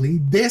categorically,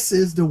 this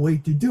is the way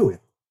to do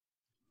it.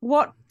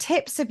 What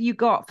tips have you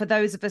got for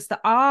those of us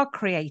that are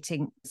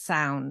creating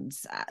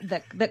sounds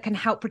that can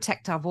help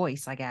protect our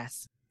voice, I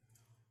guess?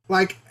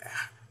 Like,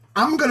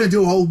 I'm going to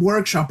do a whole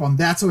workshop on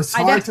that, so it's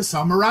hard to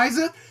summarize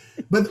it.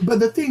 But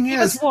the thing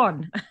is...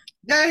 one.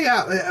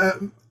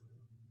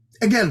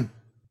 Again,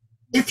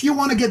 if you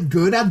want to get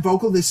good at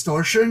vocal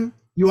distortion,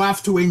 you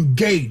have to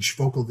engage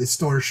vocal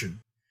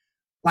distortion.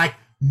 Like,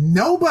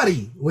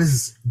 nobody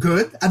was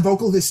good at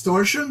vocal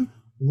distortion.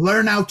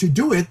 Learn how to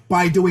do it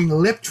by doing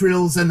lip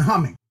trills and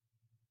humming.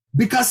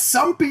 Because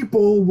some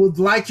people would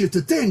like you to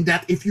think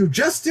that if you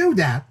just do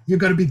that, you're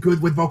going to be good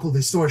with vocal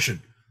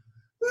distortion.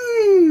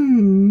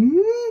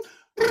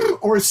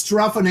 Or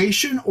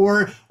strophanation,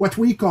 or what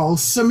we call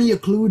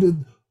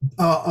semi-occluded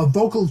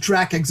vocal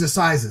tract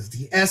exercises,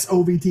 the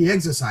SOVT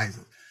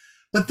exercises.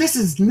 But this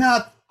is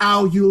not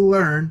how you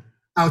learn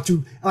how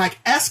to, like,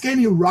 ask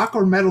any rock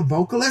or metal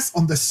vocalist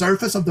on the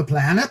surface of the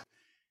planet,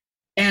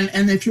 and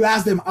if you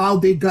ask them how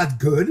they got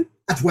good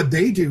at what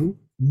they do,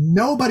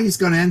 nobody's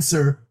going to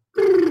answer.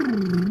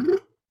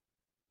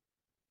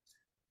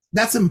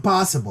 That's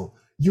impossible.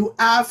 You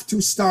have to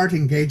start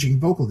engaging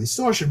vocal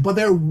distortion, but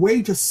there are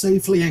ways to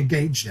safely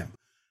engage them.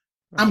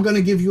 Right. I'm going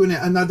to give you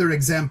another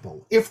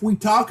example. If we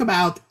talk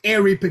about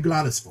airy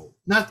epiglottis fold,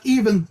 not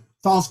even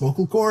false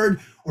vocal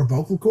cord or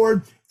vocal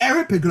cord,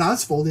 airy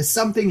epiglottis fold is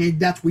something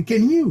that we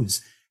can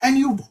use. And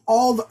you've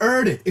all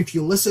heard it if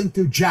you listen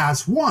to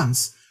jazz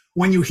once,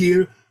 when you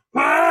hear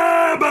Louis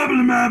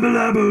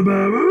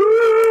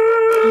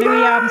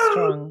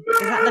Armstrong. Is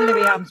that the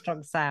Louis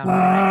Armstrong sound?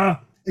 Right?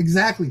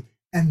 Exactly.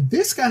 And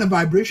this kind of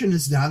vibration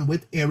is done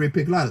with airy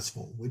epiglottis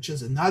fold, which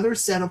is another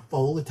set of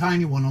fold, a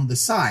tiny one on the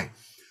side.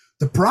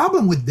 The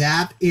problem with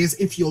that is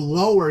if you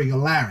lower your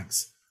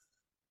larynx,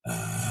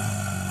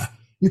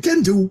 you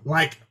can do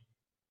like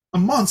a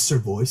monster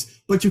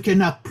voice, but you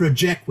cannot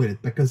project with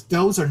it because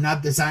those are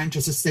not designed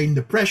to sustain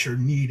the pressure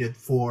needed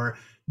for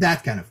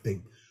that kind of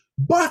thing.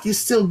 But you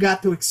still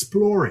got to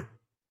explore it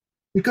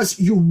because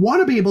you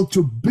want to be able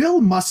to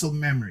build muscle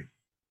memory.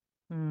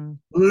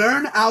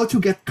 Learn how to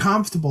get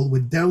comfortable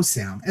with those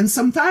sounds. And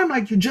sometimes,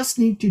 like, you just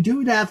need to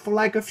do that for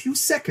like a few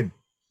seconds.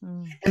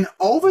 And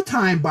over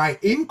time, by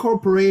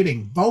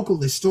incorporating vocal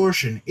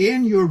distortion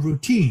in your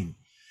routine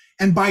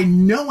and by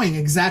knowing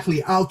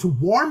exactly how to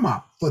warm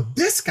up for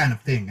this kind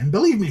of thing, and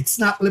believe me, it's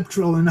not lip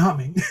trill and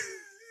humming.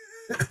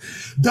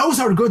 Those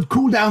are good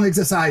cool down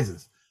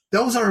exercises.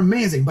 Those are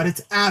amazing, but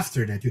it's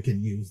after that you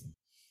can use them.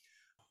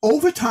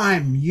 Over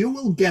time, you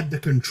will get the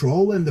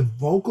control and the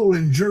vocal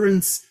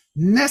endurance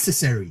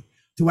necessary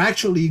to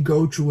actually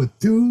go through a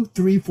 2,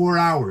 3, 4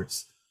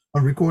 hours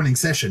of recording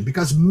session,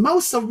 because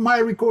most of my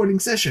recording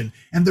session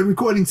and the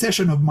recording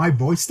session of my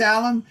voice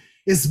talent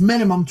is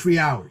minimum 3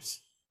 hours.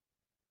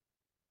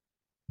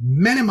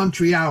 Minimum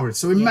 3 hours.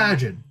 So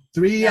imagine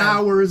 3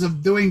 hours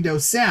of doing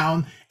those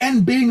sound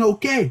and being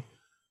okay.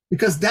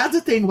 Because that's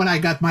the thing, when I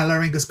got my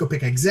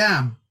laryngoscopic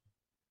exam,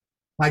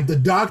 like the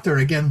doctor,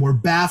 again, were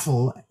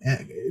baffled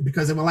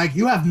because they were like,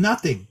 you have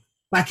nothing.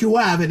 Like you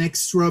have an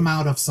extra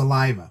amount of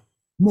saliva,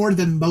 more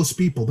than most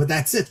people, but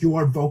that's it. You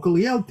are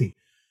vocally healthy.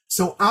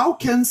 So how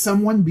can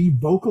someone be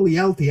vocally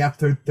healthy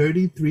after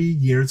 33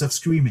 years of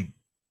screaming?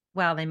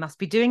 Well, they must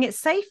be doing it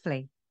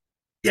safely.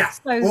 Yeah,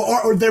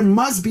 or there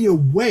must be a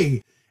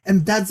way.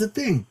 And that's the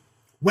thing.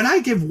 When I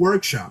give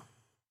workshop,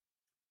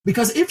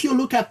 because if you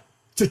look at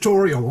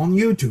tutorial on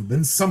YouTube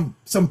and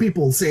some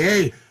people say,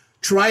 hey,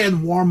 try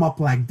and warm up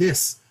like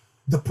this.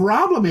 The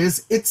problem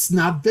is it's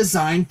not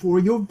designed for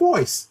your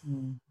voice.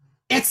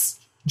 It's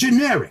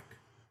generic,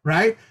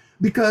 right?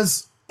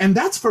 Because, and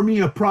that's for me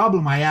a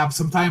problem I have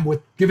sometimes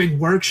with giving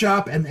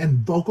workshop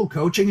and vocal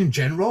coaching in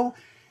general.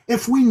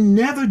 If we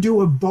never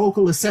do a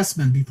vocal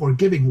assessment before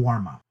giving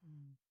warm up.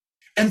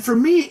 And for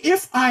me,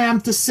 if I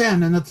am to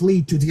send an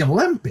athlete to the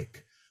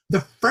Olympic,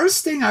 the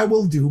first thing I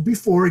will do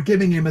before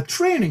giving him a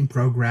training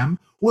program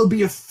will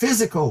be a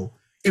physical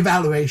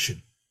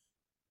evaluation.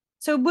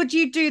 So would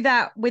you do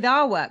that with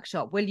our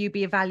workshop? Will you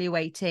be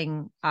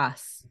evaluating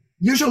us?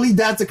 Usually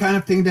that's the kind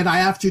of thing that I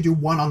have to do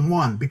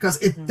one-on-one,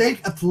 because it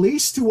takes at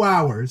least 2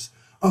 hours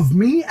of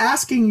me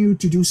asking you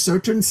to do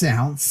certain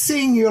sounds,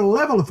 seeing your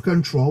level of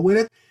control with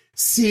it,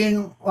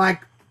 seeing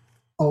like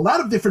a lot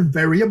of different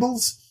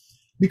variables,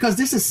 because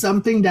this is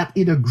something that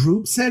in a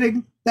group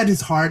setting, that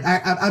is hard,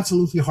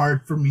 absolutely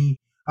hard for me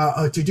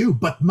to do.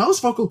 But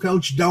most vocal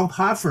coaches don't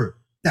offer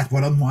that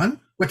one-on-one.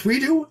 What we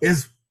do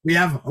is we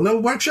have a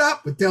little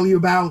workshop. We tell you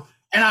about,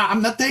 and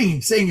I'm not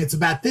saying it's a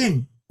bad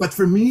thing, but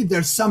for me,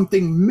 there's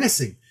something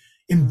missing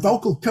in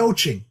vocal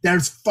coaching.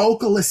 There's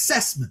vocal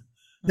assessment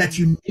that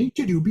you need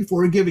to do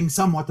before giving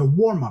somewhat a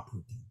warm-up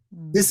routine.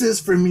 This is,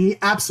 for me,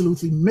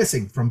 absolutely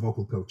missing from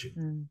vocal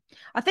coaching.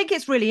 I think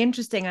it's really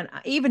interesting. And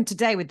even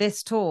today with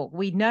this talk,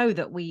 we know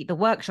that the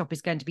workshop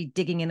is going to be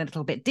digging in a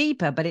little bit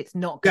deeper, but it's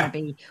not going to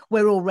be,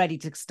 we're all ready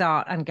to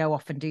start and go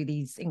off and do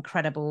these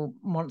incredible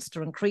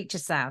monster and creature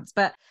sounds.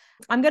 But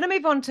I'm going to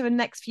move on to the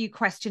next few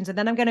questions, and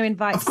then I'm going to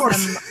invite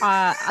some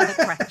other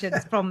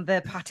questions from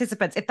the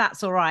participants, if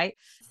that's all right.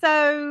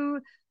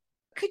 So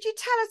could you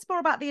tell us more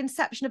about the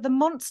inception of the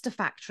Monster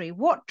Factory?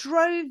 What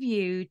drove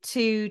you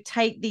to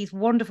take these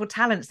wonderful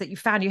talents that you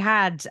found you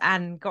had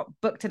and got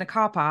booked in a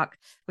car park,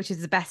 which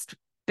is the best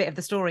bit of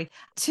the story,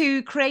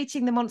 to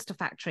creating the Monster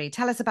Factory?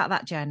 Tell us about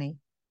that journey.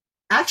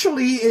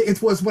 Actually, it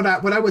was what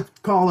I would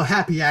call a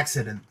happy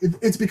accident.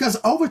 It's because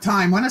over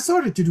time, when I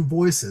started to do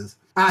voices,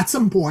 at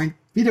some point,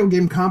 video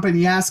game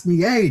company asked me,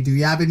 hey, do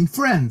you have any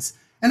friends?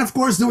 And of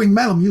course, doing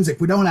metal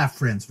music, we don't have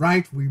friends,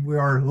 right? We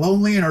are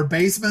lonely in our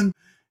basement.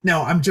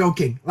 No, I'm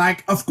joking.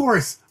 Like, of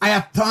course, I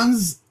have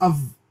tons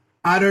of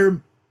other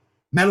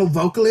metal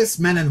vocalists,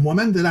 men and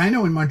women, that I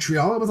know in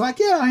Montreal. I was like,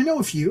 yeah, I know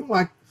a few.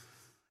 Like,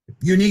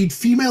 you need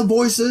female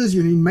voices,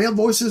 you need male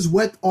voices.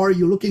 What are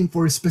you looking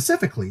for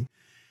specifically?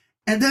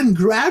 And then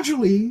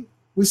gradually,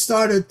 we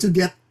started to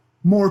get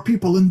more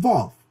people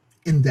involved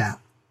in that.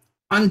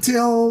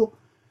 Until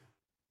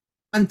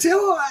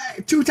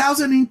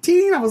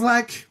 2018, I was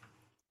like,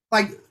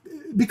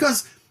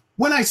 because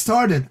when I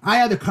started, I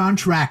had a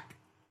contract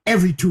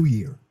every 2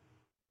 years.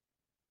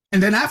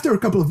 And then after a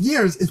couple of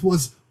years, it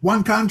was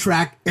one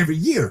contract every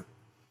year.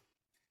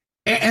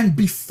 And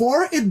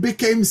before it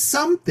became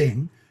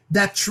something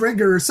that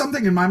triggered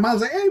something in my mind, I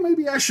was like, hey,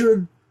 maybe I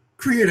should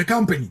create a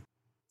company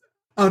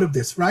out of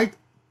this, right?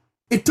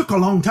 It took a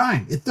long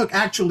time. It took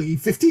actually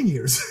 15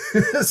 years,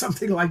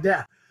 something like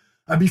that,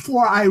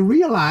 before I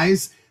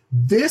realized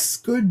this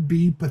could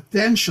be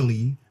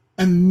potentially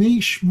a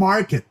niche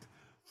market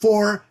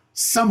for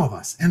some of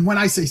us. And when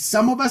I say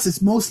some of us,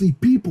 it's mostly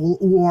people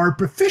who are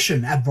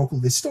proficient at vocal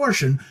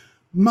distortion,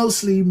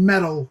 mostly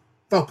metal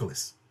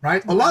vocalists,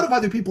 right? A lot of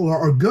other people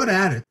are good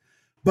at it,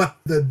 but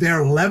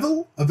their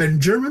level of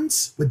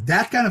endurance with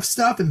that kind of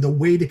stuff and the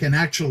way they can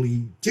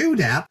actually do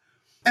that.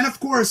 And of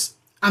course,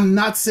 I'm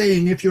not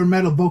saying if you're a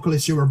metal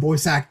vocalist, you're a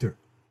voice actor.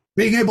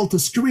 Being able to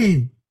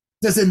scream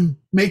doesn't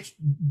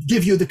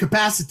give you the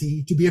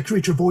capacity to be a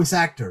creature voice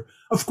actor.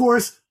 Of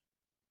course,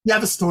 you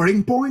have a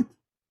starting point,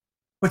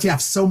 but you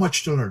have so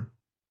much to learn.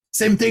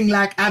 Same thing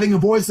like having a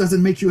voice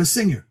doesn't make you a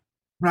singer,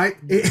 right?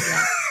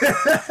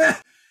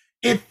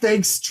 It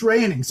takes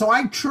training. So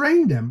I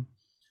trained them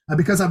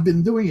because I've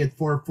been doing it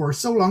for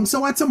so long.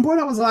 So at some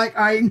point I was like,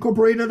 I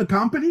incorporated a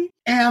company.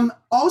 And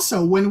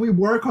also when we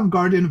work on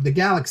Guardian of the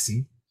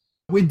Galaxy,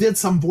 we did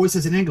some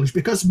voices in English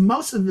because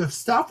most of the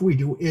stuff we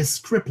do is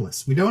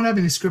scriptless. We don't have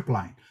any script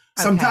line.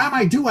 Sometimes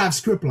I do have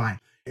script line.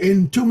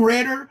 In Tomb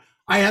Raider,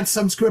 I had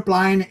some script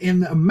line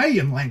in a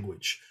Mayan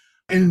language.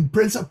 In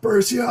Prince of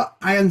Persia,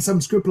 I had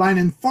some script line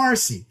in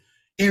Farsi.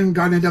 In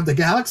Guardian of the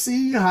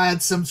Galaxy, I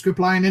had some script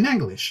line in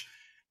English.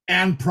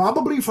 And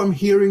probably from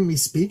hearing me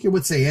speak, you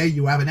would say, hey,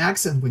 you have an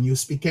accent when you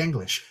speak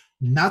English.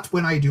 Not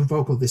when I do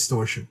vocal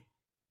distortion.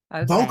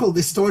 Okay. Vocal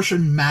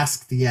distortion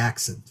masks the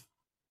accent.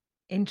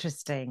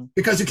 Interesting.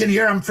 Because you can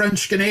hear I'm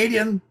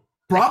French-Canadian,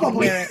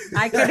 probably.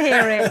 I can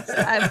hear it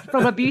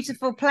from a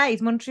beautiful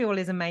place. Montreal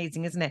is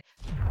amazing, isn't it?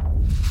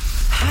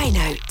 High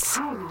notes.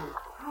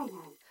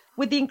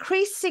 With the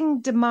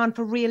increasing demand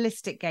for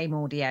realistic game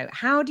audio,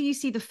 how do you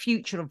see the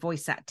future of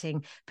voice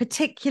acting,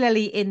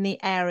 particularly in the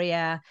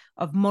area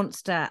of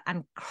monster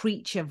and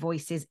creature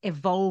voices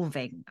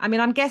evolving? I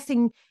mean, I'm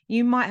guessing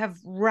you might have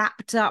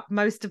wrapped up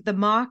most of the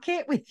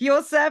market with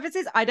your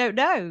services. I don't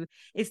know.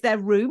 Is there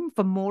room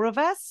for more of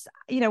us?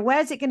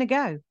 Where's it going to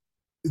go?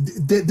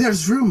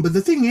 There's room, but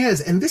the thing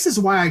is, and this is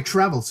why I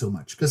travel so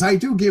much, because I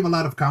do give a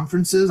lot of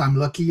conferences. I'm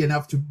lucky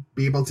enough to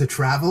be able to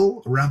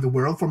travel around the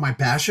world for my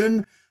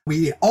passion.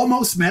 We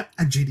almost met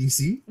at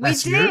GDC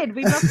last year. We did.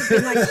 We must have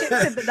been like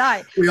ships in the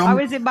night. I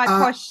was in my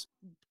posh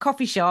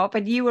coffee shop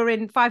and you were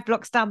in 5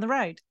 blocks down the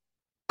road.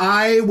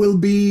 I will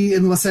be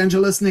in Los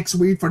Angeles next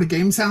week for the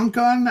Game Sound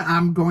Con.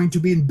 I'm going to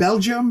be in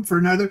Belgium for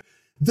another.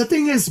 The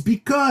thing is,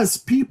 because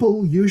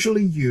people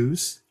usually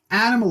use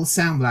animal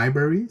sound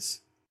libraries,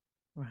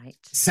 right?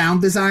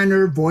 Sound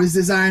designer, voice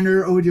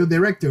designer, audio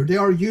director, they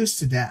are used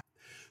to that.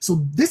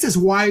 So this is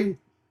why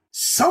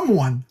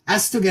someone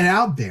has to get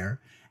out there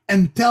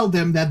and tell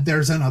them that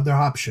there's another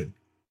option.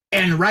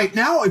 And right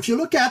now, if you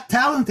look at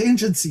talent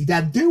agency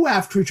that do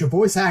have creature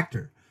voice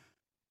actor,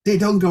 they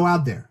don't go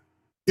out there.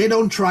 They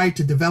don't try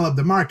to develop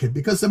the market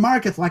because the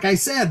market, like I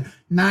said,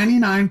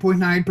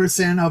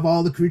 99.9% of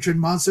all the creature and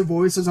monster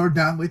voices are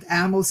done with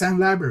animal sound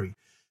library.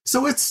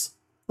 So it's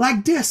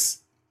like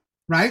this,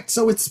 right?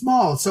 So it's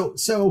small. So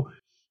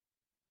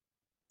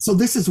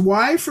this is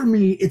why for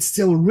me, it's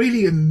still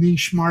really a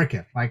niche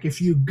market. Like if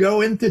you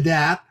go into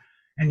that,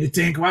 and you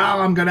think,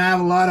 well, I'm going to have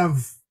a lot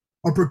of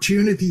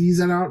opportunities.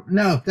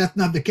 No, that's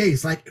not the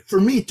case. Like for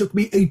me, it took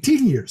me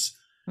 18 years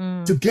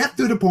to get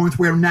to the point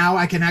where now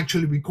I can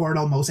actually record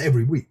almost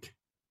every week.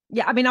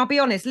 Yeah, I mean, I'll be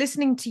honest,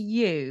 listening to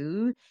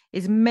you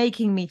is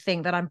making me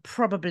think that I'm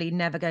probably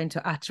never going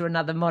to utter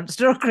another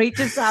monster or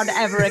creature sound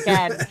ever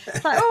again.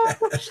 It's like,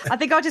 I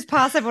think I'll just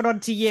pass everyone on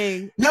to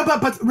you. No,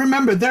 but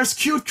remember, there's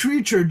cute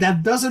creature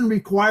that doesn't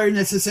require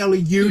necessarily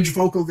huge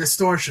vocal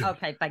distortion.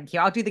 Okay, thank you.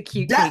 I'll do the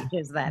cute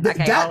creatures then.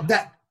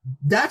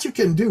 That you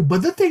can do.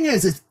 But the thing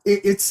is,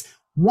 it's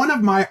one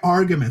of my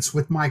arguments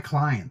with my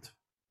client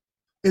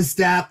is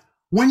that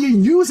when you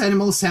use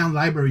animal sound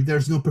library,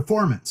 there's no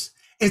performance.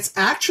 It's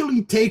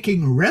actually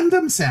taking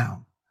random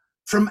sound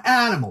from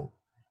animal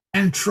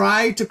and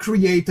try to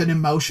create an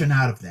emotion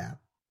out of that.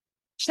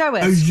 Show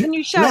us. Can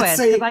you show us?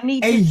 Say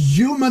a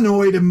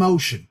humanoid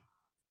emotion,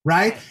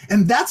 right?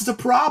 And that's the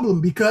problem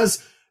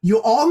because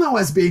you all know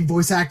as being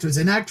voice actors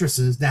and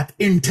actresses that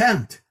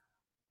intent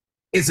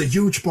is a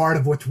huge part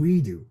of what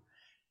we do.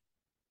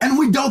 And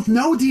we don't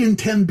know the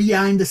intent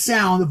behind the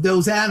sound of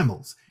those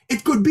animals.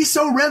 It could be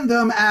so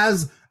random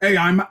as, hey,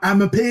 I'm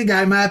a pig,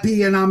 I'm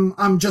happy, and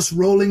I'm just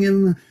rolling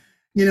in,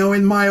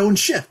 in my own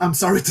shit. I'm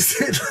sorry to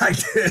say it like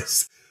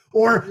this.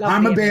 Or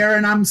I'm a bear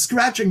and I'm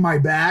scratching my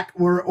back.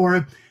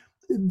 Or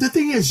the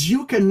thing is,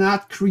 you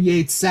cannot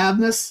create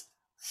sadness,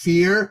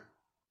 fear,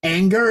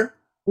 anger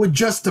with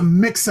just a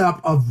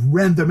mix-up of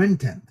random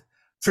intent.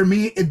 For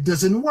me, it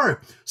doesn't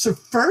work. So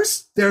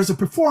first, there's a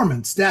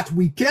performance that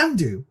we can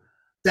do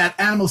that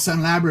animal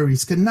sound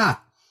libraries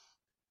cannot.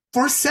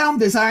 For sound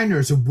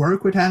designers who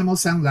work with animal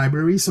sound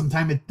libraries,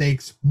 sometimes it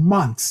takes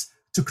months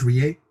to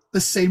create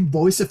the same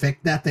voice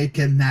effect that they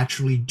can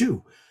naturally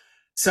do.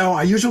 So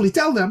I usually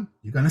tell them,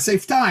 you're going to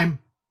save time,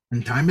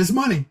 and time is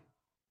money.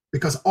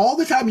 Because all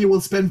the time you will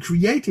spend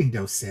creating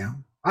those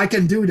sounds, I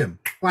can do them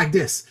like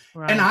this.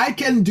 Right. And I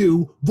can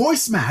do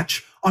voice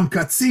match on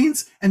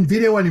cutscenes and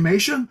video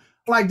animation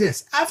like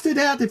this. After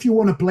that, if you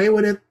want to play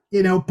with it,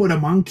 put a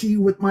monkey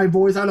with my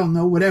voice, I don't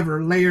know,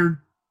 whatever, layered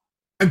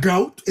a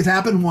goat. It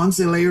happened once.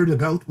 They layered a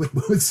goat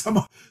with some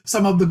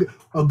of the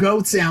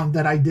goat sound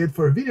that I did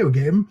for a video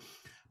game,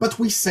 but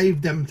we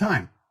saved them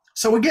time.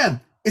 So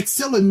again, it's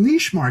still a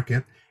niche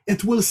market.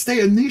 It will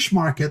stay a niche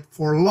market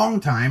for a long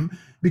time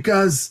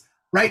because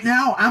right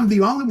now I'm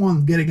the only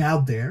one getting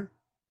out there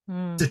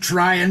to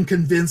try and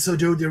convince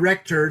audio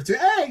director to,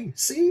 hey,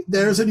 see,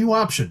 there's a new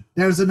option.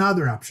 There's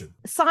another option.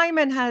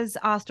 Simon has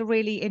asked a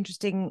really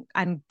interesting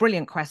and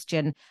brilliant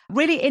question.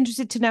 Really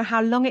interested to know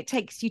how long it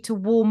takes you to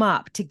warm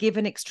up to give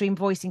an extreme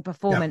voicing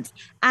performance.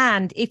 Yep.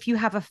 And if you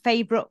have a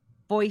favorite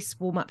voice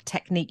warm-up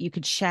technique you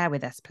could share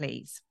with us,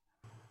 please.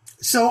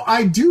 So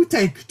I do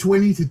take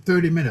 20 to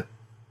 30 minutes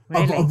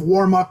of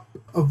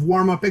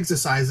warm-up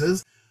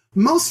exercises,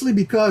 mostly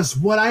because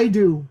what I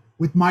do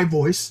with my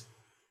voice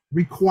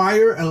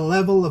require a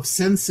level of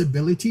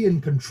sensibility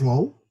and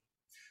control.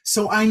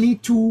 So I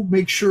need to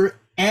make sure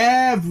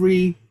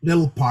every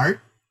little part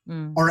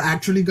are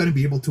actually going to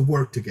be able to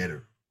work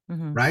together.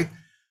 right?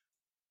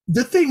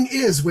 The thing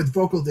is with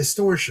vocal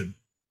distortion,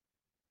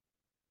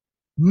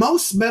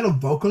 most metal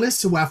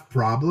vocalists who have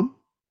problem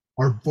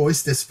or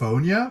voice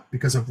dysphonia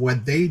because of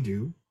what they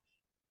do,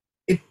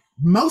 it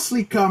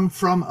mostly comes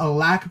from a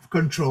lack of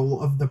control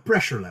of the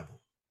pressure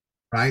level,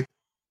 right?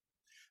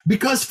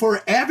 Because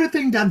for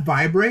everything that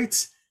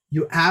vibrates,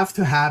 you have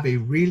to have a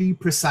really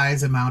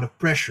precise amount of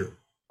pressure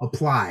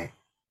apply,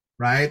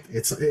 right?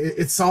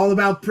 It's all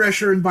about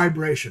pressure and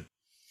vibration.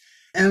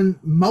 And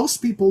most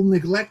people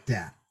neglect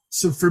that.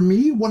 So for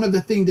me, one of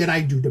the things that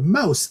I do the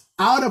most,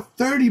 out of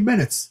 30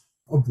 minutes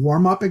of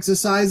warm-up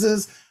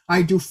exercises,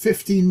 I do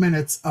 15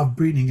 minutes of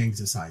breathing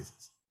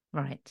exercises.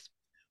 Right.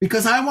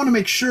 Because I want to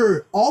make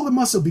sure all the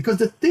muscle, because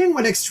the thing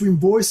with extreme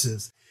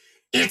voices,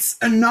 it's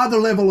another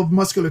level of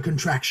muscular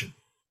contraction.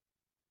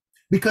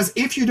 Because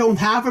if you don't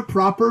have a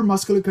proper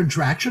muscular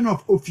contraction,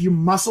 or if your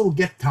muscle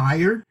get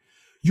tired,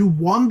 you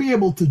won't be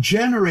able to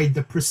generate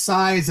the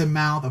precise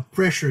amount of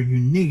pressure you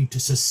need to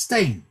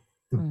sustain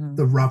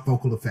the rough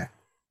vocal effect,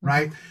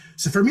 right?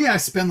 So for me, I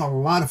spend a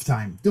lot of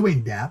time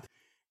doing that.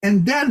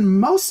 And then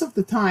most of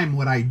the time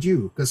what I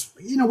do, because,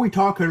 we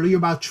talked earlier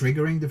about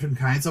triggering different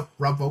kinds of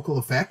rough vocal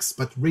effects,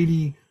 but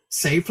really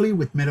safely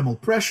with minimal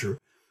pressure.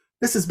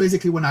 This is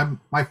basically when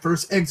my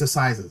first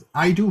exercises.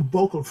 I do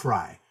vocal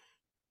fry.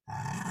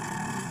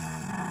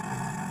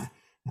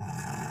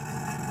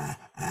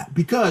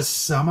 Because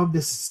some of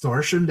this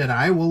distortion that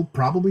I will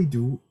probably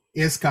do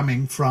is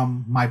coming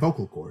from my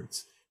vocal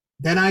cords.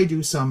 Then I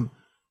do some,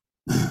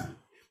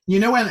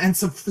 and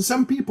so for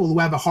some people who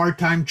have a hard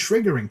time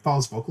triggering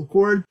false vocal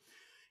cord,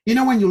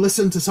 when you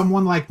listen to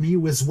someone like me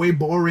who is way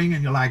boring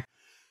and you're like,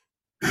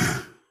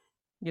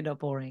 you're not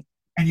boring.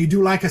 And you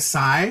do like a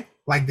sigh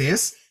like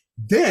this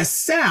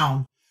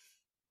sound,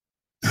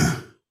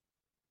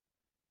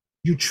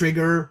 you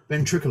trigger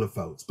ventricular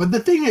folds. But the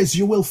thing is,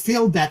 you will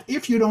feel that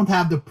if you don't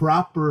have the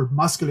proper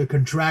muscular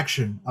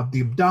contraction of the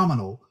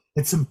abdominal,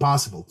 it's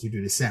impossible to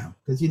do the sound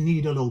because you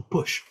need a little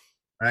push,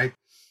 right?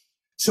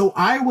 So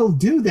I will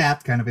do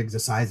that kind of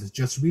exercises,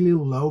 just really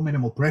low,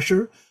 minimal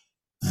pressure.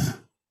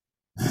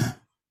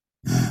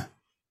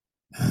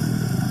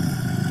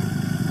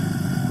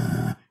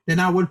 Then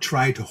I would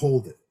try to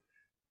hold it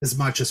as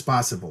much as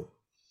possible.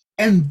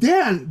 And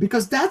then,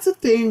 because that's the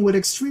thing with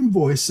extreme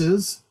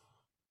voices,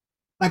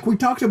 like we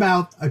talked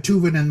about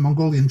Tuvan and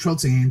Mongolian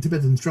throat singing and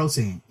Tibetan throat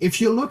singing. If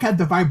you look at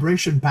the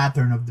vibration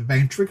pattern of the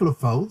ventricular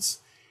folds,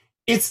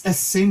 it's a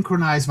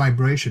synchronized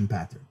vibration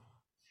pattern.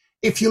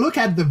 If you look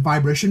at the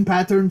vibration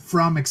pattern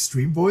from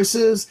extreme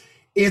voices,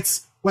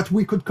 it's what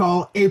we could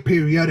call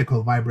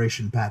aperiodical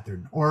vibration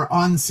pattern or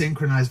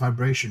unsynchronized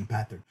vibration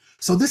pattern.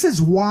 So this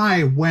is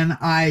why when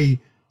I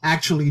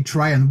actually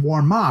try and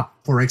warm up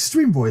for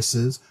extreme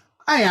voices,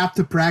 I have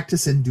to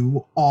practice and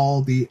do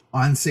all the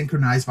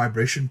unsynchronized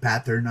vibration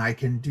pattern I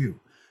can do.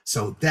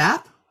 So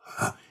that,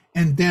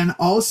 and then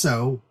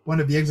also one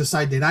of the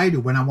exercises that I do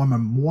when I want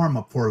to warm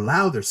up for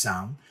louder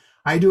sound,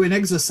 I do an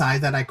exercise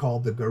that I call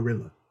the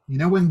gorilla.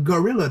 When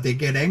gorilla, they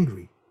get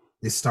angry,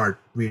 they start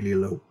really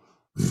low.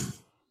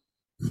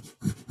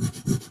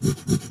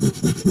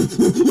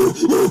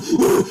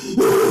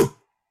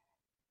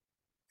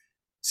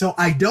 So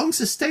I don't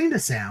sustain the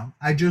sound,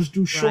 I just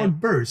do short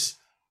bursts,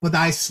 but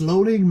I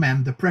slowly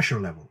augment the pressure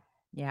level.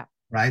 Yeah.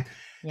 Right?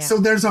 Yeah. So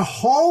there's a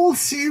whole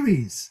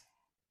series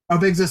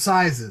of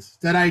exercises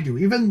that I do,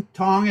 even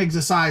tongue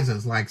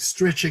exercises like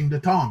stretching the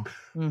tongue,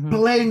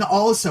 playing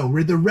also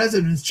with the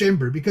resonance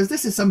chamber, because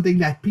this is something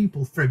that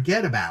people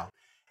forget about,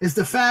 is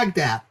the fact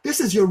that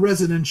this is your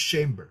resonance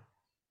chamber.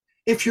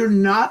 If you're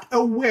not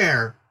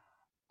aware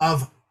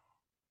of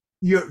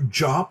your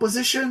jaw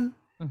position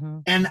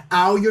and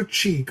how your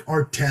cheek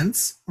are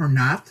tense or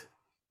not,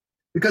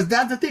 because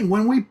that's the thing,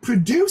 when we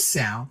produce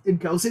sound, it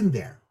goes in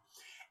there.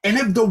 And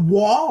if the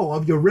wall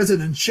of your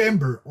resonance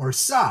chamber are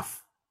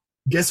soft,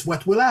 guess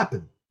what will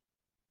happen?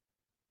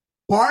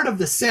 Part of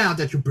the sound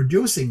that you're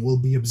producing will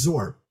be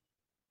absorbed.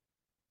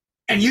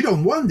 And you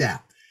don't want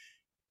that.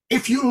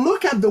 If you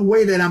look at the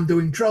way that I'm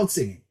doing throat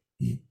singing,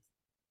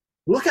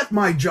 look at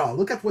my jaw,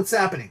 look at what's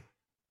happening.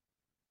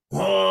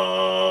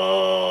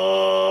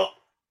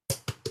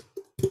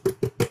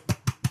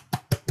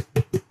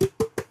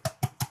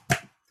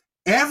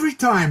 Every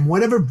time,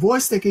 whatever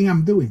voice taking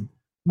I'm doing,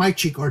 my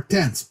cheek are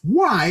tense.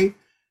 Why?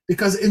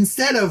 Because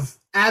instead of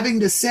having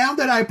the sound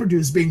that I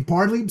produce being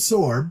partly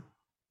absorbed,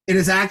 it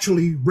is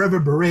actually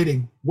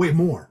reverberating way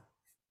more.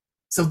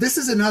 So this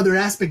is another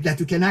aspect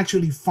that you can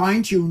actually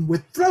fine-tune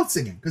with throat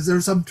singing, because there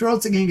are some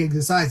throat singing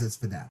exercises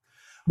for that.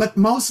 But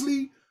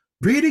mostly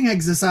breathing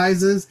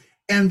exercises,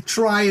 and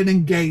try and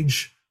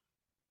engage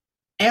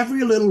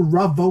every little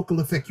rough vocal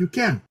effect you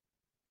can,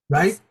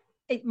 right?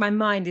 My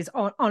mind is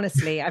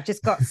honestly, I've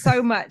just got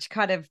so much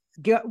kind of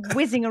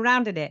whizzing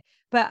around in it.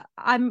 But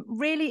I'm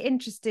really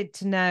interested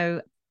to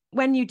know,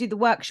 when you do the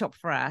workshop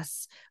for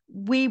us,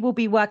 we will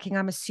be working,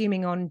 I'm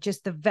assuming, on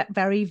just the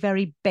very,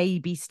 very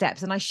baby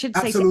steps. And I should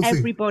say to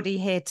everybody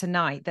here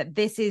tonight that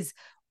this is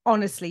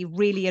honestly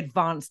really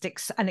advanced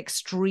and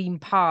extreme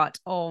part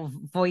of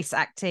voice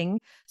acting.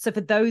 So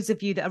for those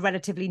of you that are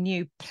relatively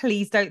new,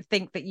 please don't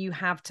think that you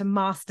have to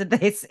master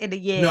this in a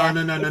year.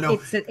 No.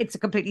 It's a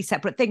completely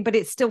separate thing, but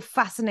it's still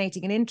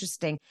fascinating and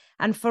interesting.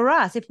 And for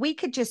us, if we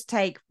could just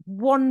take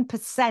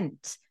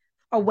 1%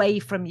 away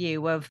from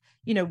you of,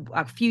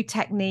 a few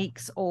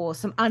techniques or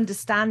some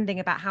understanding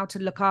about how to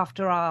look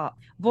after our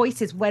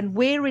voices when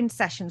we're in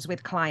sessions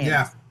with clients.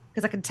 Yeah.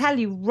 Because I can tell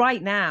you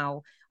right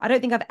now, I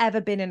don't think I've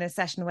ever been in a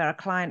session where a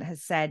client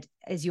has said,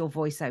 is your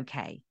voice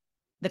okay?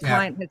 The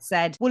client had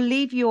said, we'll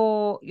leave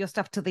your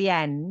stuff till the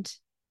end,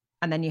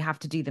 and then you have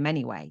to do them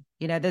anyway.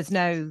 There's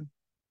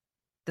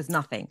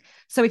nothing.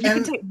 So if you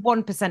can take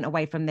 1%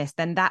 away from this,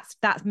 then that's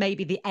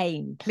maybe the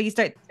aim. Please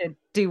don't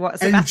do what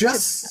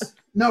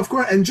Sébastien. Of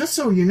course. And just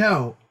so you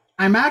know,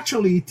 I'm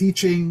actually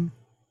teaching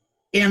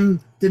in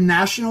the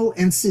National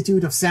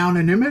Institute of Sound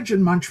and Image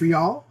in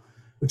Montreal,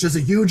 which is a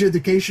huge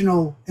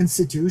educational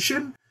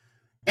institution.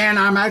 And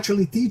I'm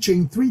actually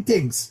teaching 3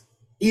 things: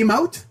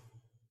 emote,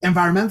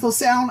 environmental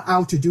sound,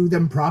 how to do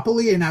them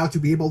properly and how to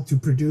be able to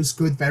produce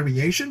good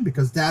variation,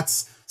 because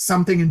that's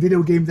something in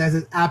video games that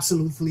is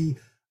absolutely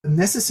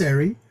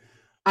necessary.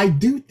 I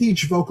do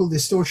teach vocal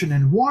distortion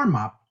and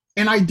warm-up,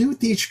 and I do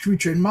teach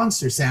creature and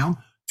monster sound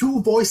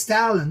to voice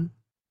talent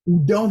who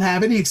don't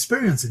have any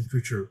experience in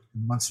creature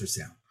and monster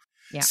sound.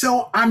 Yeah.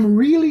 So I'm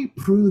really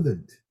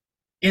prudent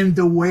in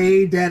the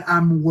way that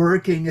I'm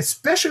working,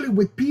 especially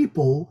with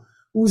people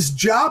whose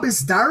job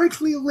is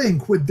directly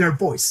linked with their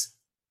voice.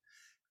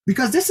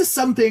 Because this is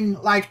something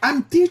like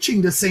I'm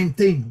teaching the same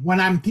thing when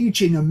I'm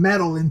teaching a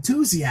metal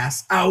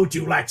enthusiast how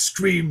to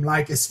scream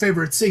like his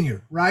favorite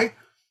singer, right?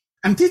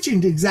 I'm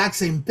teaching the exact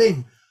same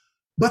thing.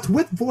 But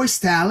with voice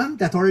talent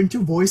that are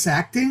into voice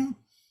acting,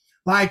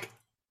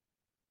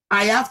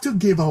 I have to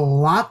give a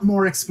lot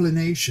more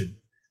explanation,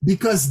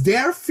 because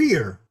their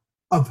fear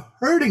of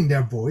hurting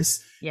their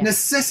voice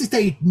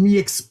necessitate me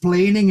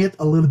explaining it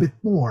a little bit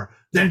more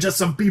than just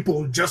some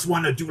people who just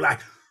want to do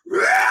like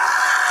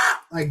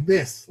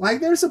this.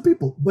 There's some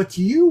people, but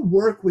you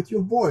work with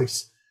your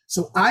voice.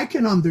 So I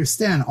can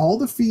understand all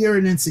the fear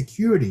and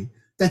insecurity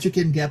that you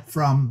can get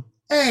from,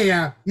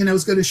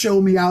 it's going to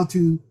show me how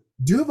to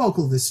do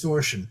vocal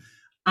distortion.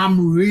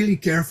 I'm really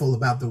careful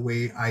about the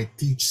way I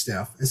teach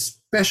stuff,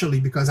 especially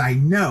because I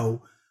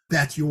know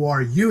that you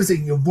are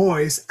using your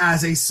voice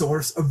as a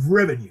source of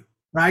revenue,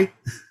 right?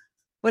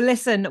 Well,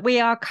 listen, we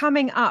are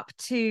coming up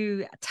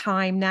to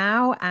time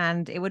now,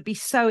 and it would be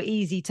so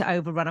easy to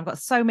overrun. I've got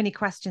so many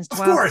questions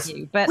to ask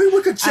you, but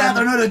we could chat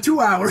another 2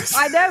 hours.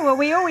 I know. Well,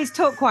 we always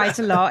talk quite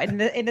a lot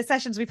in the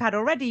sessions we've had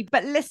already.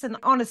 But listen,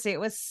 honestly, it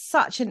was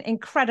such an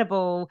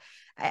incredible,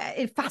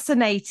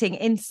 fascinating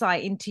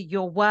insight into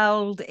your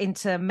world,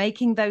 into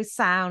making those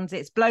sounds.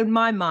 It's blown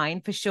my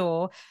mind for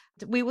sure.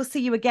 We will see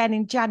you again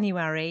in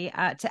January.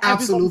 To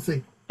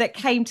Absolutely. That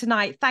came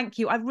tonight. Thank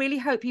you. I really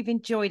hope you've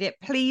enjoyed it.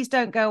 Please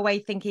don't go away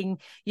thinking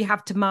you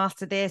have to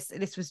master this.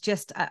 This was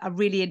just a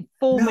really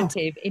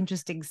informative,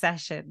 interesting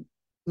session.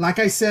 Like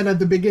I said at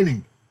the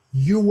beginning,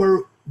 you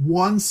were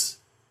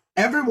once,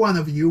 every one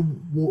of you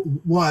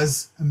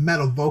was a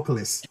metal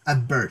vocalist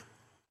at birth.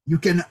 You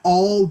can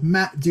all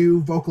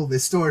do vocal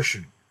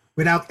distortion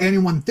without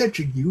anyone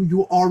teaching you.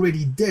 You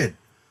already did.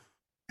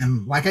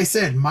 And like I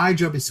said, my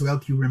job is to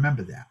help you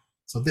remember that.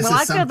 So this is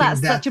I feel that's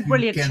that such a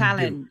brilliant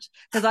challenge,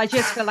 because I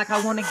just feel like I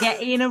want to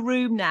get in a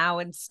room now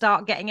and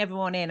start getting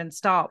everyone in and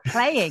start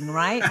playing,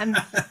 right? And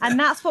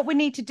that's what we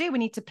need to do. We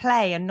need to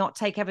play and not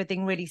take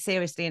everything really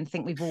seriously and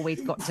think we've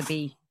always got to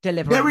be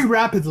delivering. Very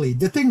rapidly,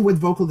 the thing with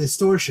vocal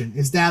distortion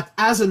is that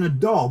as an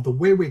adult, the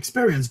way we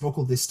experience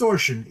vocal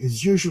distortion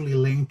is usually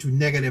linked to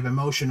negative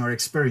emotion or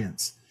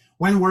experience.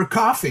 When we're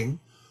coughing,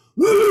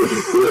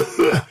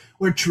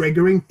 we're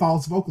triggering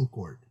false vocal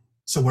cord.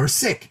 So we're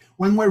sick.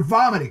 When we're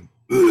vomiting,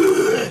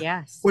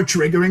 we're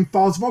triggering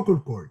false vocal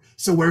cord.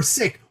 So we're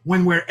sick.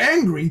 When we're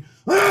angry,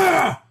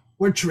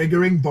 we're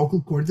triggering vocal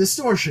cord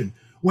distortion.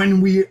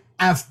 When we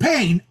have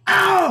pain,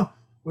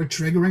 we're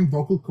triggering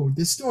vocal cord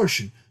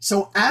distortion.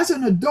 So as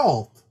an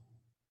adult,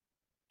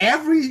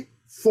 every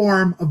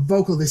form of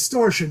vocal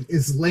distortion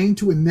is linked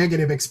to a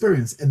negative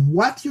experience. And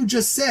what you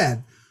just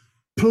said,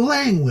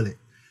 playing with it,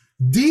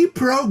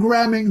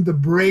 deprogramming the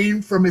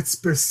brain from its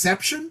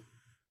perception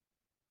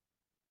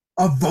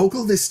of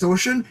vocal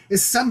distortion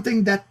is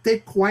something that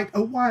takes quite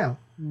a while.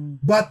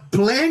 But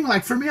playing,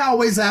 for me, I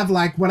always have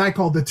what I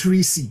call the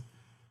 3C: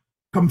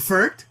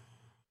 comfort,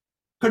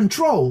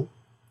 control,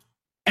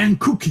 and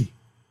cookie.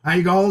 Now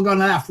you're all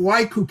gonna laugh.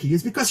 Why cookie?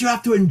 It's because you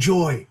have to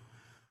enjoy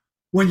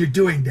when you're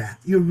doing that.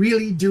 You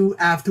really do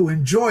have to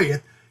enjoy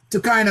it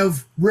to kind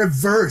of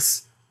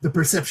reverse the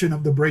perception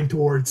of the brain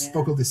towards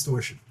vocal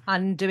distortion.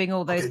 Undoing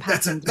all those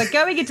patterns. We're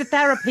going into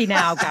therapy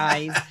now,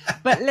 guys.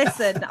 But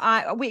listen,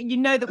 you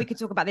know that we could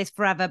talk about this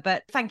forever,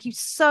 but thank you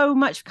so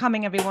much for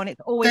coming, everyone.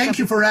 It's always Thank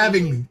you for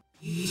having me.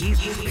 You've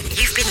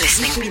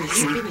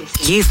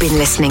been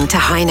listening to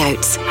High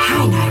Notes.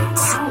 High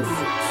Notes.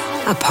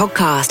 A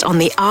podcast on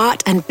the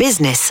art and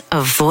business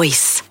of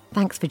voice.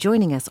 Thanks for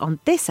joining us on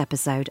this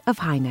episode of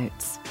High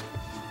Notes.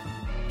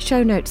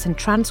 show notes and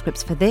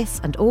transcripts for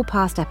this and all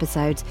past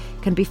episodes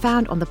can be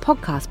found on the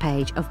podcast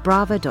page of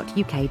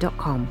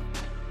brava.uk.com.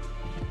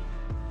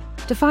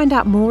 To find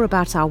out more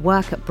about our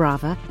work at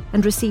Brava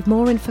and receive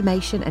more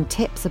information and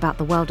tips about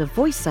the world of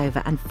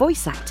voiceover and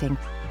voice acting,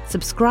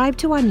 subscribe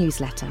to our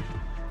newsletter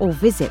or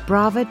visit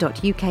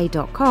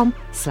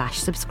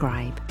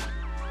brava.uk.com/subscribe.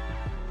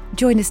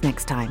 Join us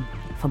next time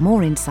for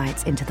more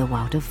insights into the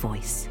world of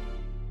voice.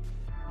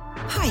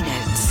 High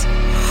Notes.